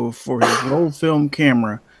 388850 for his roll film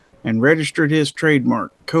camera and registered his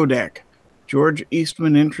trademark, Kodak. George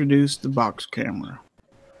Eastman introduced the box camera.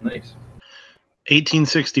 Nice.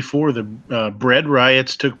 1864, the bread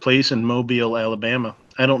riots took place in Mobile, Alabama.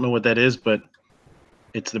 I don't know what that is, but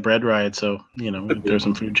it's the bread riot, so, you know, we throw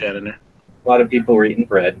some food chat in there. A lot of people were eating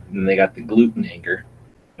bread, and then they got the gluten anger,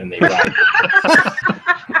 and they rioted.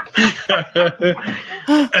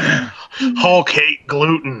 Hulk hate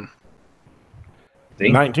gluten.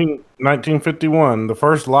 1951, the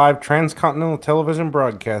first live transcontinental television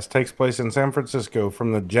broadcast takes place in San Francisco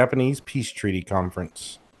from the Japanese Peace Treaty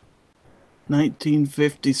Conference.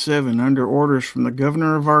 1957, under orders from the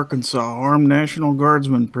governor of Arkansas, armed National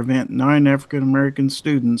Guardsmen prevent 9 African American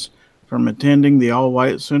students from attending the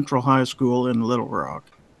all-white Central High School in Little Rock.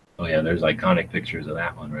 Oh yeah, there's iconic pictures of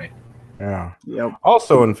that one, right? Yeah. Yep.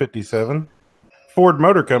 Also in 57, Ford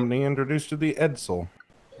Motor Company introduced to the Edsel.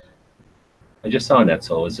 I just saw that.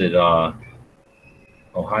 So is it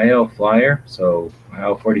Ohio Flyer? So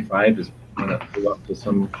Ohio 45 is going to pull up to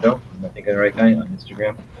some show. Am I thinking the right guy on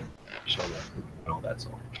Instagram? Show that. Oh, that's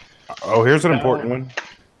all. Oh, here's an important one.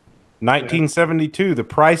 1972, The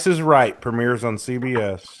Price is Right premieres on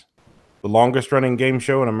CBS. The longest-running game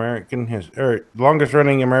show in American history,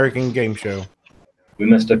 longest-running American game show. We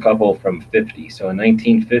missed a couple from 50. So in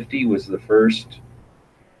 1950 was the first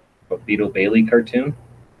Beetle Bailey cartoon,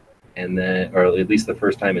 and then, or at least the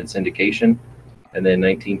first time in syndication. And then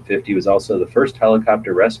 1950 was also the first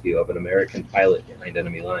helicopter rescue of an American pilot behind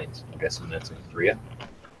enemy lines. I'm guessing that's in Korea.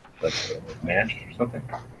 That's MASH or something.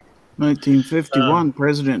 1951,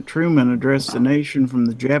 President Truman addressed the nation from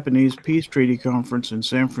the Japanese Peace Treaty Conference in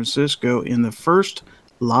San Francisco in the first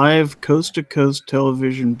live coast-to-coast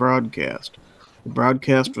television broadcast. The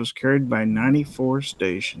broadcast was carried by 94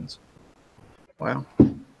 stations. Wow.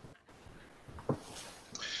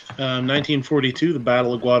 1942, the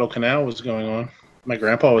Battle of Guadalcanal was going on. My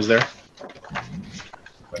grandpa was there.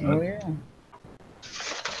 Oh, yeah.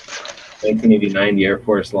 1989, the Air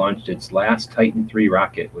Force launched its last Titan III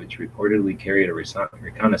rocket, which reportedly carried a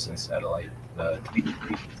reconnaissance satellite to be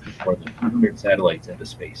more than 200 satellites into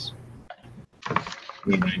space.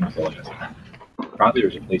 29 was the last time. Probably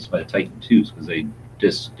was replaced by the Titan IIs because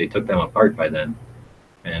they took them apart by then,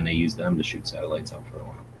 and they used them to shoot satellites up for a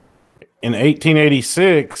while. In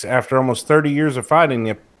 1886, after almost 30 years of fighting,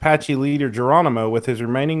 the Apache leader Geronimo with his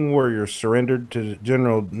remaining warriors surrendered to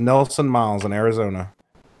General Nelson Miles in Arizona.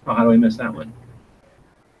 Oh, how do I miss that one?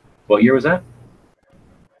 What year was that?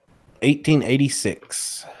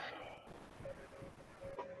 1886.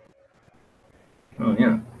 Oh,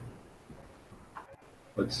 yeah.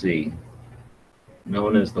 Let's see.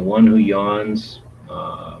 Known as the one who yawns.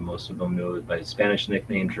 Most of them know it by his Spanish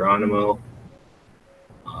nickname, Geronimo.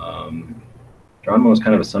 Geronimo was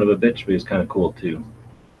kind of a son of a bitch, but he was kind of cool, too.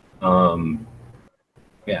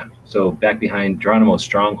 Yeah, so back behind Geronimo's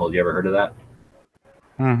Stronghold, you ever heard of that?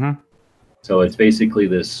 Mm-hmm. So it's basically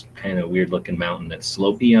this kind of weird-looking mountain that's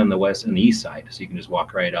slopey on the west and the east side, so you can just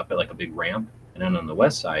walk right up it like a big ramp. And then on the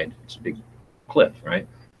west side, it's a big cliff, right?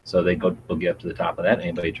 So they'll get up to the top of that.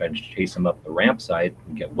 Anybody try to chase them up the ramp side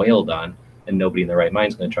and get wailed on, and nobody in their right mind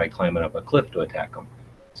is going to try climbing up a cliff to attack them.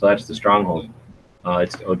 So that's the Stronghold.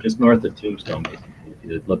 It's just north of Tombstone, basically. If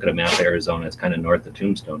you look at a map of Arizona, it's kind of north of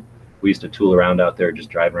Tombstone. We used to tool around out there,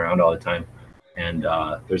 just driving around all the time. And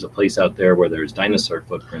there's a place out there where there's dinosaur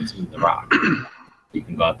footprints in the rock. You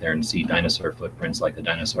can go out there and see dinosaur footprints, like the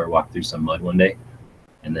dinosaur walked through some mud one day,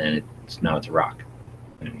 and then now it's a rock.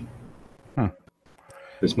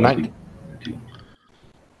 This must be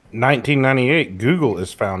 1998, Google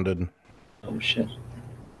is founded. Oh shit!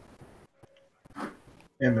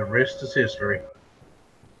 And the rest is history.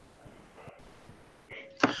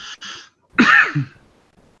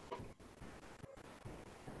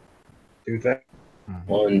 Do that.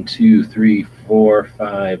 1, 2, 3, 4,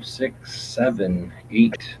 5, 6, 7,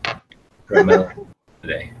 8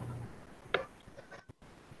 today.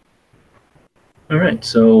 All right,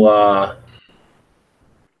 so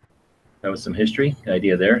that was some history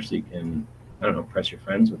idea there, so you can, I don't know, impress your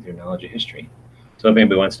friends with your knowledge of history. So if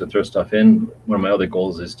anybody wants to throw stuff in, one of my other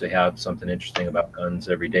goals is to have something interesting about guns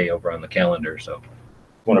every day over on the calendar. So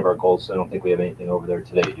one of our goals. I don't think we have anything over there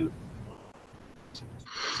today, dude.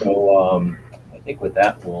 So I think with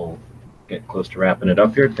that, we'll get close to wrapping it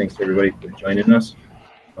up here. Thanks to everybody for joining us.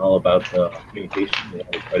 All about communication. We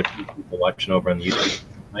have quite a few people watching over on the YouTube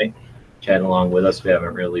tonight, chatting along with us. We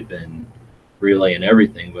haven't really been relaying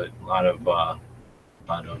everything, but a lot of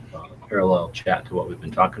parallel chat to what we've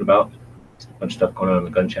been talking about. A bunch of stuff going on the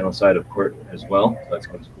gun channel side, of course, as well. So that's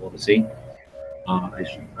what's cool to see. I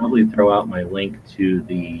should probably throw out my link to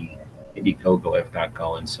the Indiegogo I've got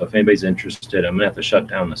going. So if anybody's interested, I'm gonna have to shut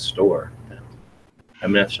down the store.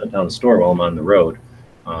 I'm gonna have to shut down the store while I'm on the road.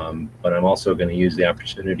 But I'm also going to use the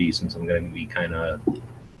opportunity, since I'm going to be kind of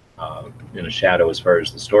in a shadow as far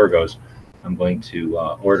as the store goes. I'm going to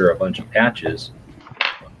order a bunch of patches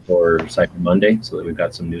for Cyber Monday, so that we've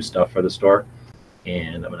got some new stuff for the store.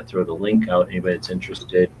 And I'm going to throw the link out. Anybody that's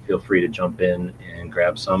interested, feel free to jump in and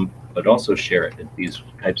grab some, but also share it. These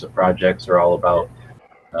types of projects are all about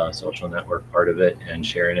social network part of it and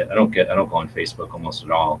sharing it. I don't go on Facebook almost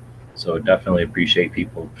at all. So definitely appreciate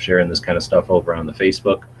people sharing this kind of stuff over on the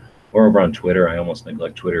Facebook or over on Twitter. I almost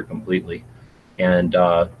neglect Twitter completely. And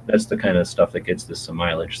that's the kind of stuff that gets this some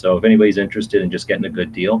mileage. So if anybody's interested in just getting a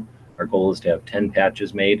good deal, our goal is to have 10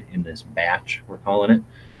 patches made in this batch, we're calling it.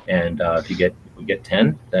 And if we get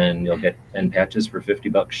 10, then you'll get 10 patches for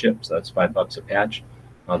 $50 shipped. So that's $5 a patch.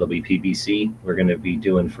 There'll be PVC. We're going to be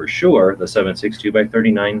doing for sure the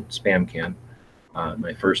 7.62x39 spam can.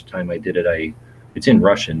 My first time I did it, it's in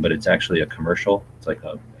Russian, but it's actually a commercial. It's like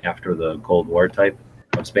a after the Cold War type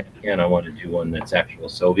of spam can. I want to do one that's actual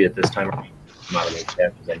Soviet this time. I'm out of those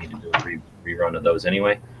patches. I need to do a rerun of those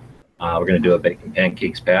anyway. We're going to do a bacon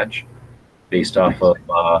pancakes patch based off of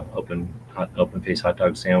Open Face Hot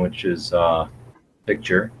Dog Sandwich's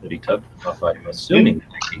picture that he took off. I'm assuming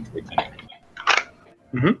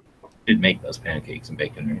did make those pancakes and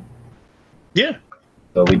bacon, right? Yeah.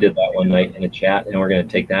 So we did that one night in a chat, and we're going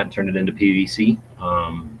to take that and turn it into PVC.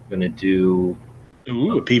 Going to do a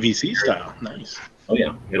PVC style. Nice. Oh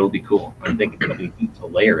yeah, it'll be cool. I'm thinking it'll be neat to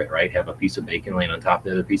layer it, right? Have a piece of bacon laying on top of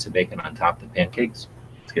the other piece of bacon on top of the pancakes.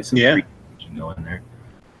 Let's get some going there.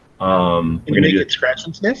 Can you make it scratch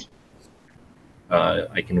and sniff?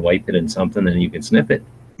 I can wipe it in something, and you can sniff it.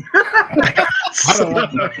 I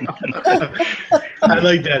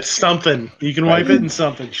like that. Something. You can wipe it in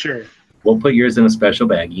something, sure. We'll put yours in a special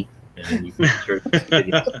baggie, and then you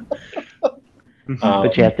can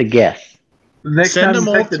but you have to guess. Next Send time them you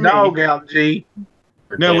all take the to me. dog out, G.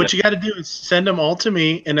 No, what you got to do is send them all to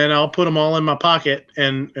me, and then I'll put them all in my pocket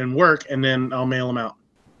and work, and then I'll mail them out.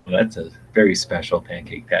 Well, that's a very special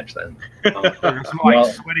pancake patch then. Some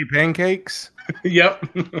like sweaty pancakes. Yep.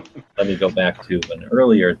 Let me go back to an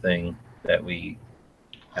earlier thing that we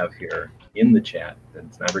have here in the chat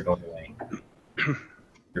that's never going away.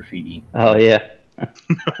 Graffiti. Oh yeah.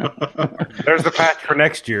 There's the patch for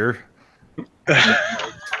next year.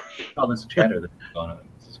 Oh, this chatter that's going on.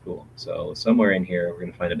 This is cool. So somewhere in here, we're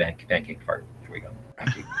going to find a pancake fart. Here we go.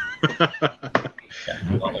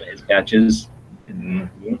 One of his patches.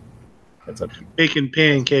 That's up to you. Bacon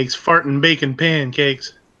pancakes, farting bacon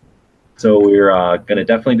pancakes. So we're going to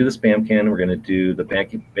definitely do the spam can. We're going to do the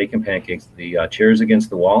bacon pancakes, the chairs against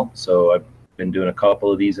the wall. So I've been doing a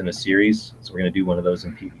couple of these in a series. So we're going to do one of those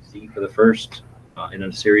in PVC for the first in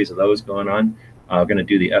a series of those going on. We're going to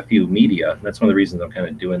do the FU media. That's one of the reasons I'm kind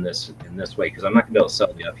of doing this in this way, because I'm not going to be able to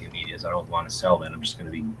sell the FU medias. I don't want to sell them. I'm just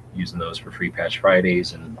going to be using those for free patch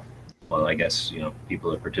Fridays. And, well, I guess,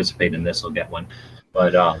 people that participate in this will get one.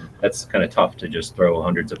 But that's kind of tough to just throw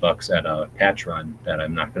hundreds of bucks at a patch run that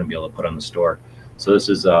I'm not going to be able to put on the store. So this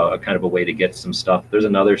is a kind of a way to get some stuff. There's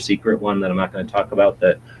another secret one that I'm not going to talk about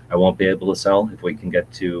that I won't be able to sell. If we can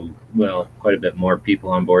get to, quite a bit more people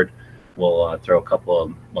on board, we'll throw a couple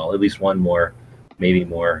of, at least one more, maybe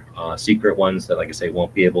more secret ones that, like I say,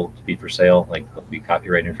 won't be able to be for sale, like there'll be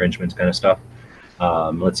copyright infringements kind of stuff.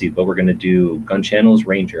 Let's see, but we're going to do gun channels,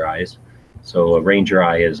 Ranger eyes. So a Ranger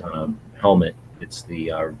eye is on a helmet. It's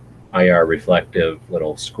the IR reflective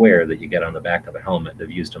little square that you get on the back of a helmet.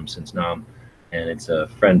 They've used them since NOM, and it's a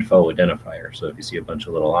friend-foe identifier. So if you see a bunch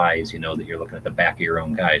of little eyes, you know that you're looking at the back of your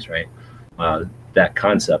own guys, right? That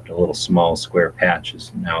concept, a little small square patch,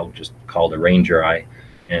 is now just called a Ranger eye,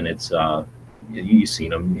 and it's you've seen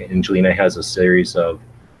them. Angelina has a series of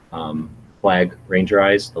flag Ranger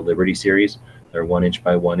eyes, the Liberty series. They're 1 inch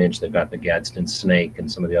by 1 inch. They've got the Gadsden snake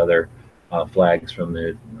and some of the other flags from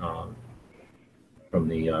the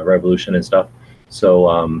Revolution and stuff. So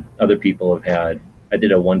other people have had. I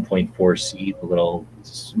did a 1.4C, the little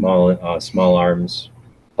small arms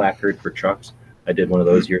placard for trucks. I did one of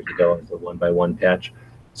those years ago as a 1x1 patch.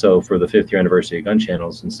 So for the 5th year anniversary of Gun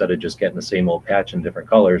Channels, instead of just getting the same old patch in different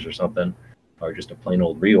colors or something, or just a plain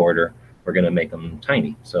old reorder, we're going to make them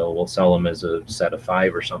tiny. So we'll sell them as a set of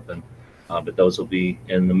 5 or something. But those will be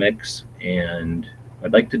in the mix. And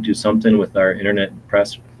I'd like to do something with our internet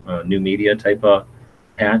press, new media type of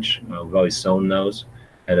patch. We've always sewn those.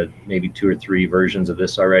 Had maybe 2 or 3 versions of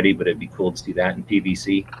this already, but it'd be cool to see that in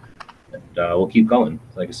PVC. And we'll keep going.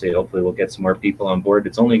 Like I say, hopefully we'll get some more people on board.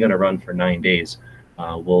 It's only going to run for 9 days.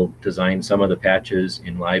 We'll design some of the patches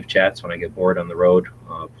in live chats when I get bored on the road,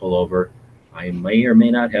 pull over. I may or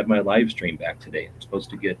may not have my live stream back today. I'm supposed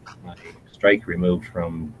to get my strike removed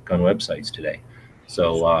from gun websites today.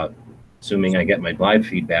 So assuming I get my live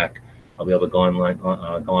feedback, I'll be able to go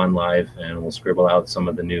on live, and we'll scribble out some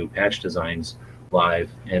of the new patch designs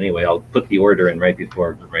live. Anyway, I'll put the order in right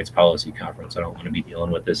before the Rights Policy Conference. I don't want to be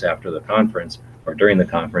dealing with this after the conference or during the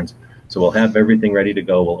conference. So we'll have everything ready to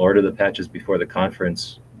go. We'll order the patches before the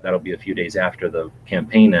conference. That'll be a few days after the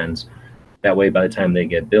campaign ends. That way, by the time they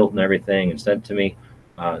get built and everything and sent to me,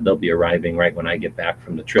 they'll be arriving right when I get back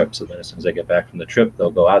from the trip. So then as soon as I get back from the trip,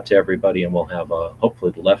 they'll go out to everybody, and we'll have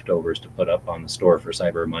hopefully the leftovers to put up on the store for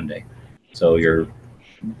Cyber Monday. So you're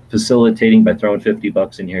facilitating, by throwing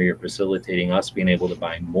 $50 in here, you're facilitating us being able to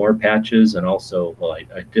buy more patches, and also, well, I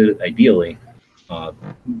did ideally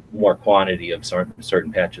more quantity of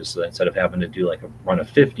certain patches. So that instead of having to do like a run of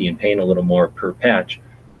 50 and paying a little more per patch,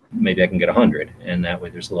 maybe I can get 100, and that way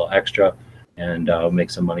there's a little extra, and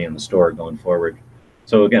make some money on the store going forward.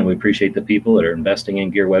 So again, we appreciate the people that are investing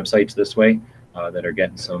in gear websites this way, that are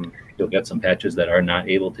getting you'll get some patches that are not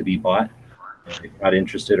able to be bought. If you're not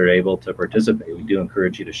interested or able to participate, we do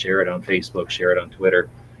encourage you to share it on Facebook, share it on Twitter.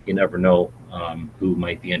 You never know who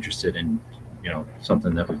might be interested in,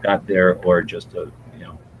 something that we've got there, or just to,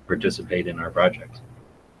 participate in our projects.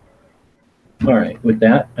 All right, with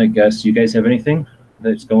that, I guess you guys have anything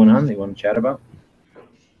that's going on that you want to chat about?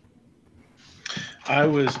 I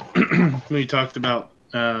was, we talked about,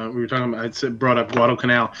 I brought up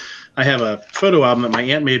Guadalcanal. I have a photo album that my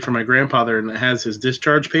aunt made for my grandfather, and it has his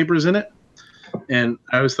discharge papers in it. And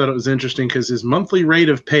I always thought it was interesting because his monthly rate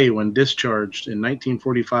of pay when discharged in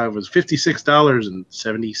 1945 was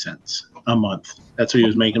 $56.70 a month. That's what he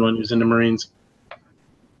was making when he was in the Marines.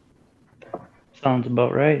 Sounds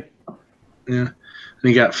about right. Yeah. And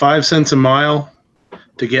he got 5 cents a mile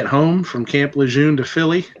to get home from Camp Lejeune to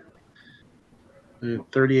Philly.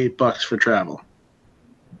 $38 for travel.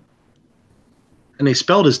 And they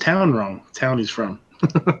spelled his town wrong, town he's from.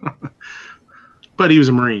 But he was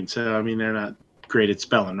a Marine, so I mean, they're not great at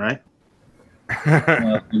spelling, right?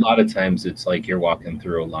 A lot of times it's like you're walking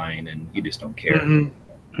through a line and you just don't care.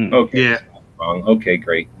 Mm-hmm. Okay, yeah. Wrong. Okay,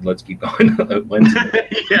 great. Let's keep going.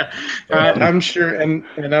 Yeah, I'm sure, and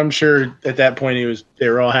I'm sure at that point they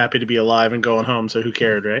were all happy to be alive and going home. So who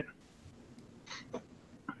cared, right?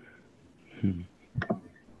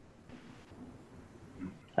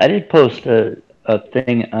 I did post a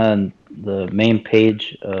thing on the main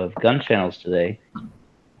page of Gun Channels today.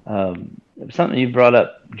 Something you brought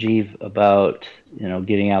up, Jeeve, about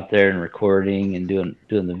getting out there and recording and doing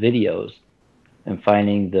the videos, and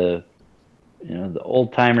finding the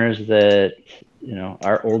old timers that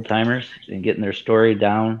are old timers, and getting their story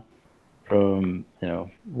down from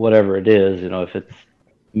whatever it is, if it's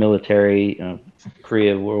military,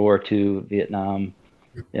 Korea, World War II, Vietnam,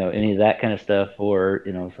 any of that kind of stuff, or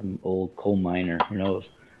some old coal miner, who knows.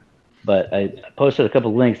 But I posted a couple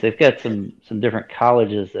of links. They've got some different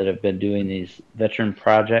colleges that have been doing these veteran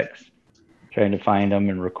projects, trying to find them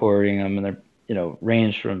and recording them, and they're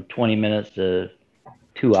range from 20 minutes to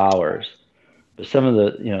 2 hours. But some of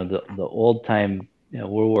the the old time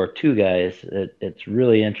World War II guys, it's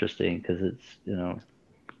really interesting because it's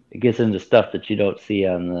it gets into stuff that you don't see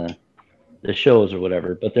on the shows or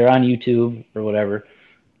whatever. But they're on YouTube or whatever.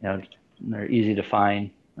 They're easy to find.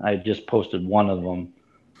 I just posted one of them.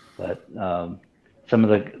 But some of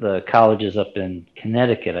the colleges up in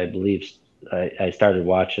Connecticut, I believe, I started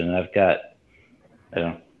watching, and I've got,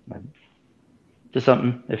 just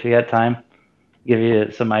something, if you got time, give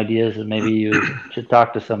you some ideas, and maybe you should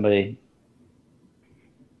talk to somebody.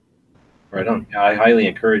 Right on. Yeah, I highly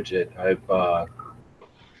encourage it. I've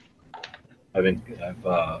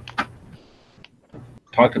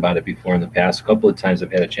talked about it before in the past. A couple of times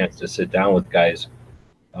I've had a chance to sit down with guys.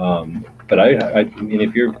 But I mean,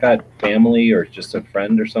 if you've got family or just a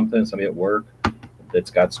friend or something, somebody at work that's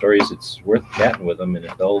got stories, it's worth chatting with them. And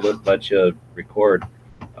if they'll let you record,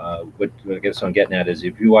 what I guess what I'm getting at is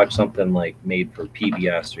if you watch something like made for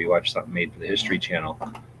PBS or you watch something made for the History Channel,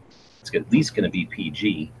 it's at least going to be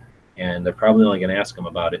PG, and they're probably only going to ask them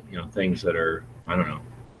about it, things that are, I don't know,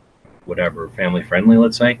 whatever, family friendly,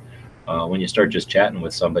 let's say. When you start just chatting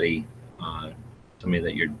with somebody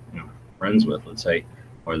that you're friends with, let's say,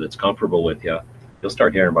 or that's comfortable with you, you'll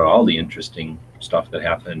start hearing about all the interesting stuff that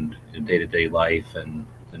happened in day-to-day life, and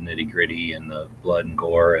the nitty-gritty, and the blood and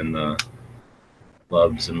gore, and the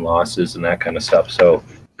loves and losses, and that kind of stuff. So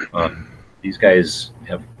these guys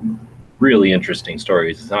have really interesting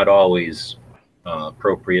stories. It's not always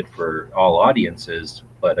appropriate for all audiences,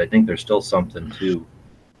 but I think there's still something to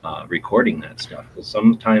recording that stuff. Because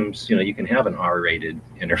sometimes, you know, you can have an R-rated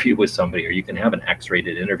interview with somebody, or you can have an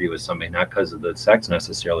X-rated interview with somebody, not because of the sex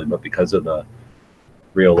necessarily, but because of the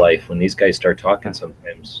real life. When these guys start talking,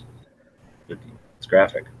 sometimes it's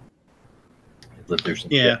graphic. There's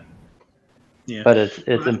some Yeah. Yeah. But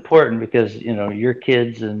it's important because, you know, your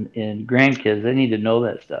kids and grandkids, they need to know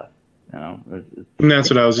that stuff. You know, And that's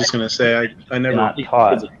what I was just gonna say. I never not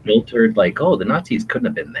taught. filtered like, oh, the Nazis couldn't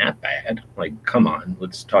have been that bad. Like, come on,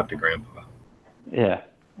 let's talk to Grandpa. Yeah,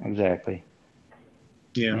 exactly.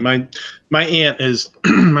 Yeah, my aunt is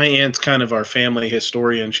my aunt's kind of our family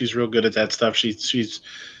historian. She's real good at that stuff. She's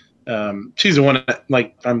the one that,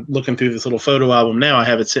 like, I'm looking through this little photo album now. I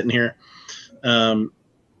have it sitting here.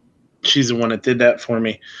 She's the one that did that for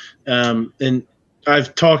me. And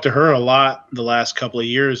I've talked to her a lot the last couple of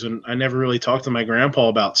years, and I never really talked to my grandpa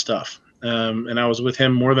about stuff. And I was with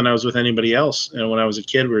him more than I was with anybody else. And when I was a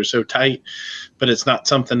kid, we were so tight, but it's not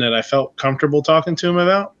something that I felt comfortable talking to him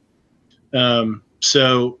about.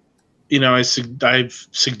 So, you know, I've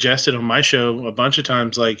suggested on my show a bunch of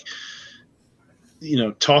times, like, you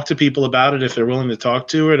know, talk to people about it if they're willing to talk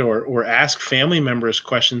to it, or ask family members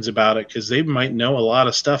questions about it, because they might know a lot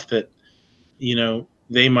of stuff that, you know,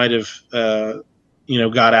 they might have, you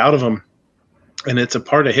know, got out of them. And it's a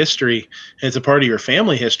part of history. And it's a part of your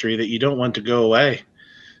family history that you don't want to go away,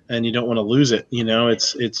 and you don't want to lose it. You know,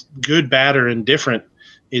 it's good, bad, or indifferent.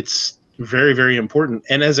 It's very, very important.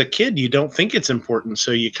 And as a kid, you don't think it's important,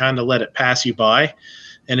 so you kind of let it pass you by.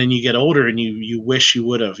 And then you get older, and you wish you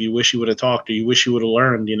would have. You wish you would have talked, or you wish you would have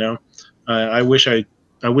learned. You know, I wish I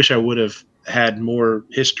would have had more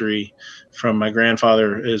history from my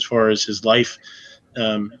grandfather as far as his life.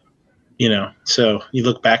 You know, so you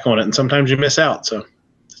look back on it, and sometimes you miss out. So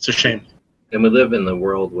it's a shame. And we live in the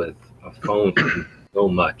world with a phone so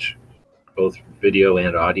much, both video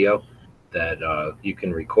and audio, that you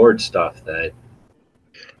can record stuff that,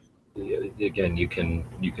 again, you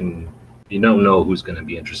don't know who's going to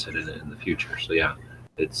be interested in it in the future. So yeah,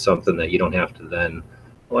 it's something that you don't have to then,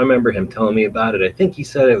 oh, I remember him telling me about it. I think he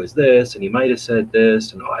said it was this, and he might have said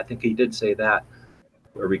this, and oh, I think he did say that.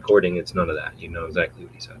 A recording, it's none of that. You know exactly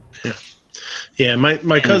what he said. Yeah.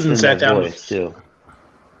 My cousin sat down. Too.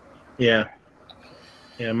 Yeah.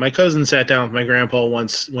 My cousin sat down with my grandpa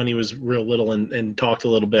once when he was real little and talked a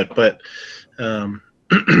little bit, but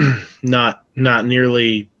not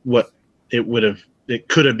nearly what it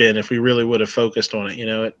could have been if we really would have focused on it. You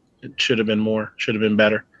know, it should have been more, should have been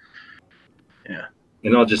better. Yeah.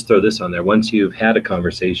 And I'll just throw this on there. Once you've had a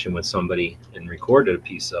conversation with somebody and recorded a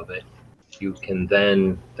piece of it, you can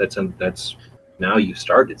then, that's now you've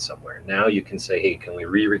started somewhere. Now you can say, hey, can we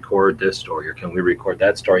re-record this story, or can we record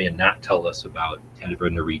that story and not tell us about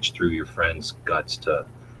having to reach through your friend's guts to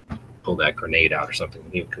pull that grenade out or something?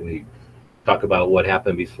 Can we talk about what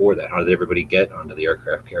happened before that? How did everybody get onto the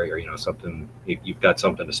aircraft carrier? You know, something, you've got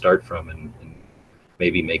something to start from, and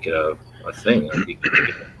maybe make it a thing. Like you can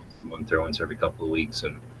get one throw-ins every couple of weeks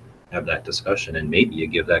and have that discussion, and maybe you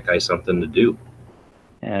give that guy something to do.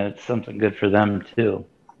 Yeah, it's something good for them too.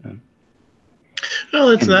 Well,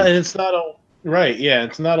 it's not all right. Yeah,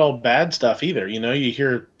 it's not all bad stuff either. You know, you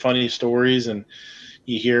hear funny stories, and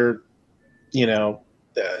you hear, you know,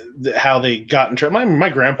 how they got in trouble. My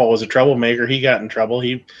grandpa was a troublemaker. He got in trouble.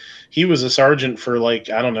 He was a sergeant for,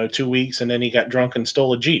 like, I don't know, 2 weeks, and then he got drunk and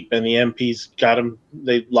stole a Jeep, and the MPs got him.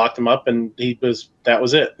 They locked him up, and that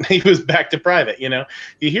was it. He was back to private. You know,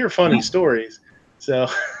 you hear funny stories. So,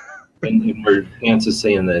 and where Vance is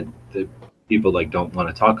saying that people like don't want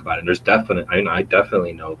to talk about it. And there's I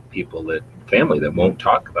definitely know people family that won't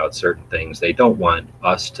talk about certain things. They don't want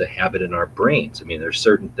us to have it in our brains. I mean, there's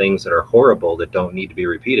certain things that are horrible that don't need to be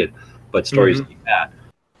repeated, but stories like that,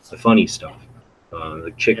 the funny stuff,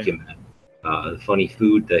 the chick you met, the funny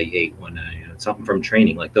food they ate when something from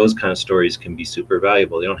training, like those kind of stories can be super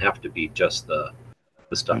valuable. They don't have to be just the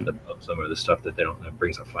stuff that bugs them, or the stuff that that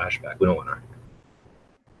brings a flashback. We don't want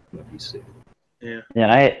to see. Yeah,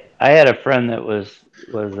 I had a friend that was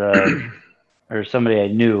or somebody I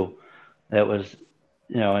knew that was,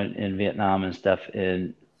 you know, in Vietnam and stuff.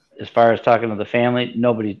 And as far as talking to the family,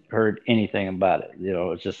 nobody heard anything about it. You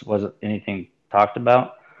know, it just wasn't anything talked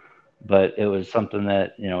about. But it was something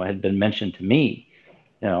that, you know, had been mentioned to me.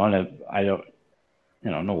 You know, and I don't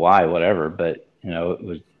know why, whatever. But, you know, it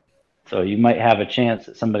was, so you might have a chance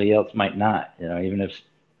that somebody else might not. You know, even if,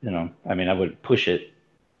 you know, I mean, I would push it,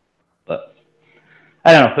 but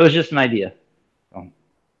I don't know. It was just an idea.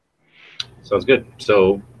 Sounds good.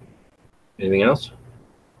 So, anything else?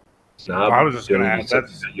 Well, I was just going to add.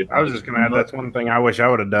 That's one thing I wish I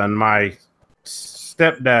would have done. My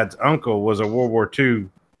stepdad's uncle was a World War II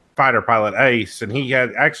fighter pilot ace, and he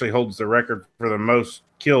actually holds the record for the most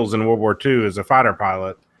kills in World War II as a fighter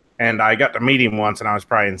pilot. And I got to meet him once, and I was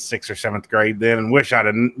probably in 6th or 7th grade then, and wish I'd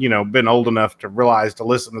have, been old enough to realize to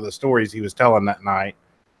listen to the stories he was telling that night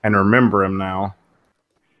and remember him now.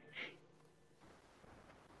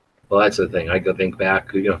 Well, that's the thing. I go think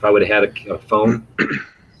back. If I would have had a phone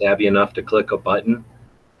savvy enough to click a button,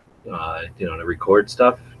 to record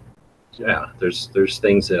stuff. Yeah, there's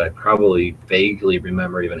things that I probably vaguely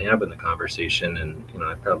remember even having the conversation, and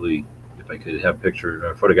I probably, if I could have picture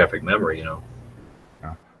or photographic memory,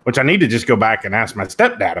 Which I need to just go back and ask my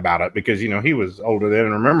stepdad about it, because he was older then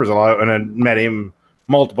and remembers a lot, and I met him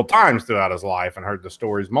multiple times throughout his life and heard the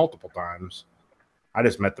stories multiple times. I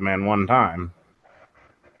just met the man one time.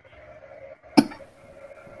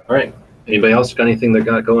 All right. Anybody else got anything they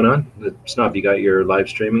got going on? Snuff, you got your live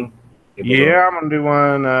streaming? Yeah, I'm going to do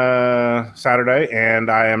one Saturday,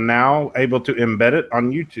 and I am now able to embed it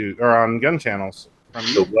on YouTube or on gun channels.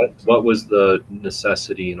 So what was the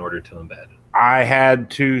necessity in order to embed? I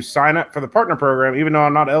had to sign up for the partner program. Even though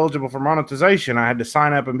I'm not eligible for monetization, I had to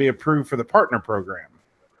sign up and be approved for the partner program.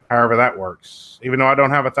 However that works. Even though I don't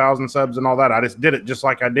have 1,000 subs and all that, I just did it just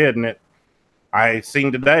like I did. And I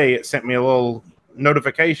seen today, it sent me a little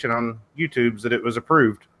notification on YouTube's that it was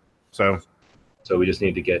approved. So we just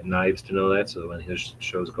need to get Knives to know that, so when his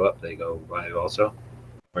shows go up, they go live also?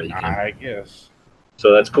 Or you can... I guess.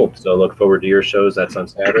 So that's cool. So look forward to your shows. That's on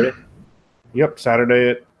Saturday? Yep, Saturday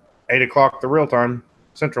at 8 o'clock the real time,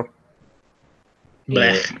 Central.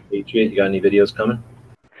 Patriot, you got any videos coming?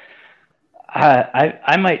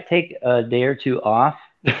 I might take a day or two off.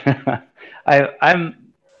 I'm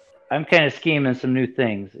kind of scheming some new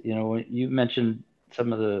things. When you mentioned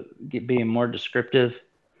some of the being more descriptive,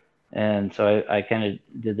 and so I kind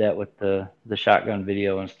of did that with the shotgun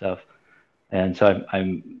video and stuff. And so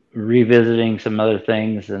I'm revisiting some other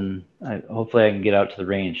things, and hopefully I can get out to the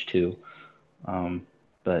range too.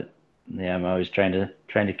 But yeah, I'm always trying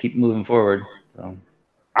to keep moving forward. So.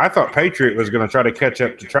 I thought Patriot was going to try to catch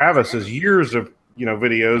up to Travis's years of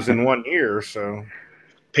videos in 1 year. So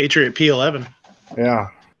Patriot P11. Yeah.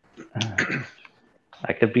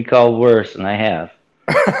 I could be called worse, and I have.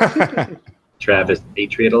 Travis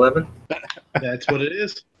Patriot 11? That's what it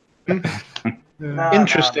is.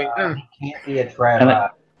 Interesting. No. He can't be a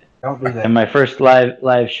Travis. Don't do that. And my first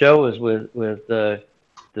live show was with the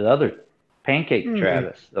other Pancake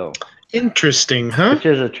Travis, though. Interesting, huh? Which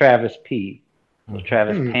is a Travis P.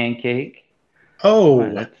 Travis Pancake.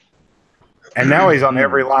 Oh. And now he's on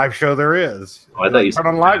every live show there is. Oh, I thought you said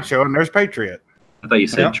on a live show, and there's Patriot. I thought you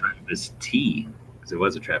said Travis T, because it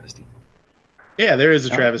was a Travis T. Yeah, there is a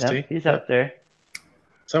Travis T. He's out there.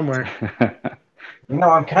 Somewhere.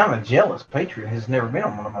 I'm kind of jealous. Patriot has never been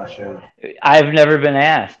on one of my shows. I've never been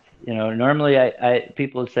asked. Normally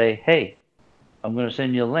people would say, "Hey, I'm going to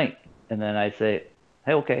send you a link," and then I say,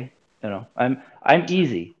 "Hey, okay." I'm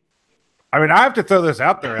easy. I mean, I have to throw this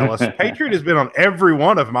out there, Ellis. Patriot has been on every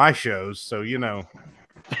one of my shows, so just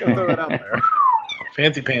gotta throw it out there.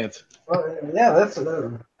 Fancy pants. Well, yeah, that's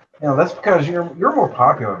because you're more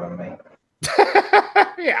popular than me.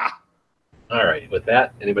 Yeah. All right. With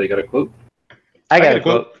that, anybody got a quote? I got a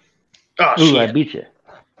quote. Oh, Ooh, shit. I beat you.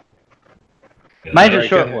 Yeah, Mine's a right,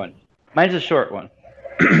 short go one. Mine's a short one.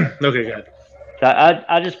 Okay, good. So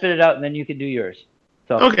I'll just spit it out, and then you can do yours.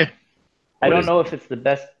 So Okay. I don't know if it's the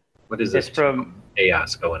best. What is this It's from.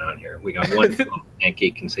 chaos going on here? We got one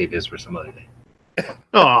Pancake can save his for some other day.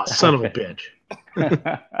 Oh, son of a bitch.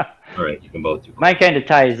 All right, you can both do Mine kind of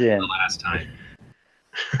ties in. the last time.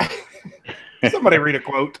 Somebody read a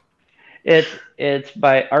quote. It's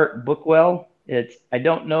by Art Bookwell. I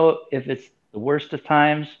don't know if it's the worst of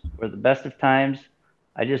times or the best of times.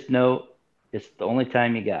 I just know it's the only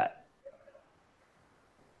time you got.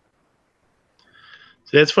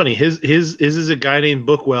 So that's funny. His is a guy named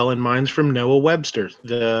Bookwell, and mine's from Noah Webster,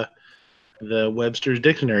 the Webster's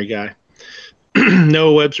Dictionary guy.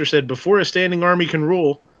 Noah Webster said, "Before a standing army can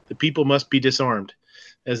rule, the people must be disarmed,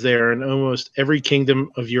 as they are in almost every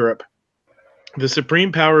kingdom of Europe. The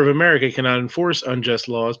supreme power of America cannot enforce unjust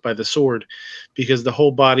laws by the sword, because the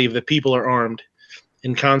whole body of the people are armed,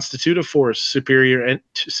 and constitute a force superior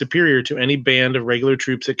to any band of regular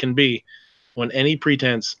troops it can be, on any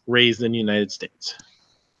pretense raised in the United States."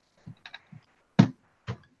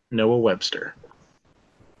 Noah Webster.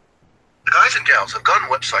 The guys and gals of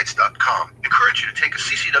GunWebsites.com encourage you to take a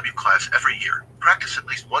CCW class every year, practice at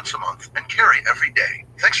least once a month, and carry every day.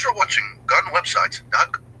 Thanks for watching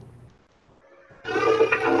GunWebsites.com.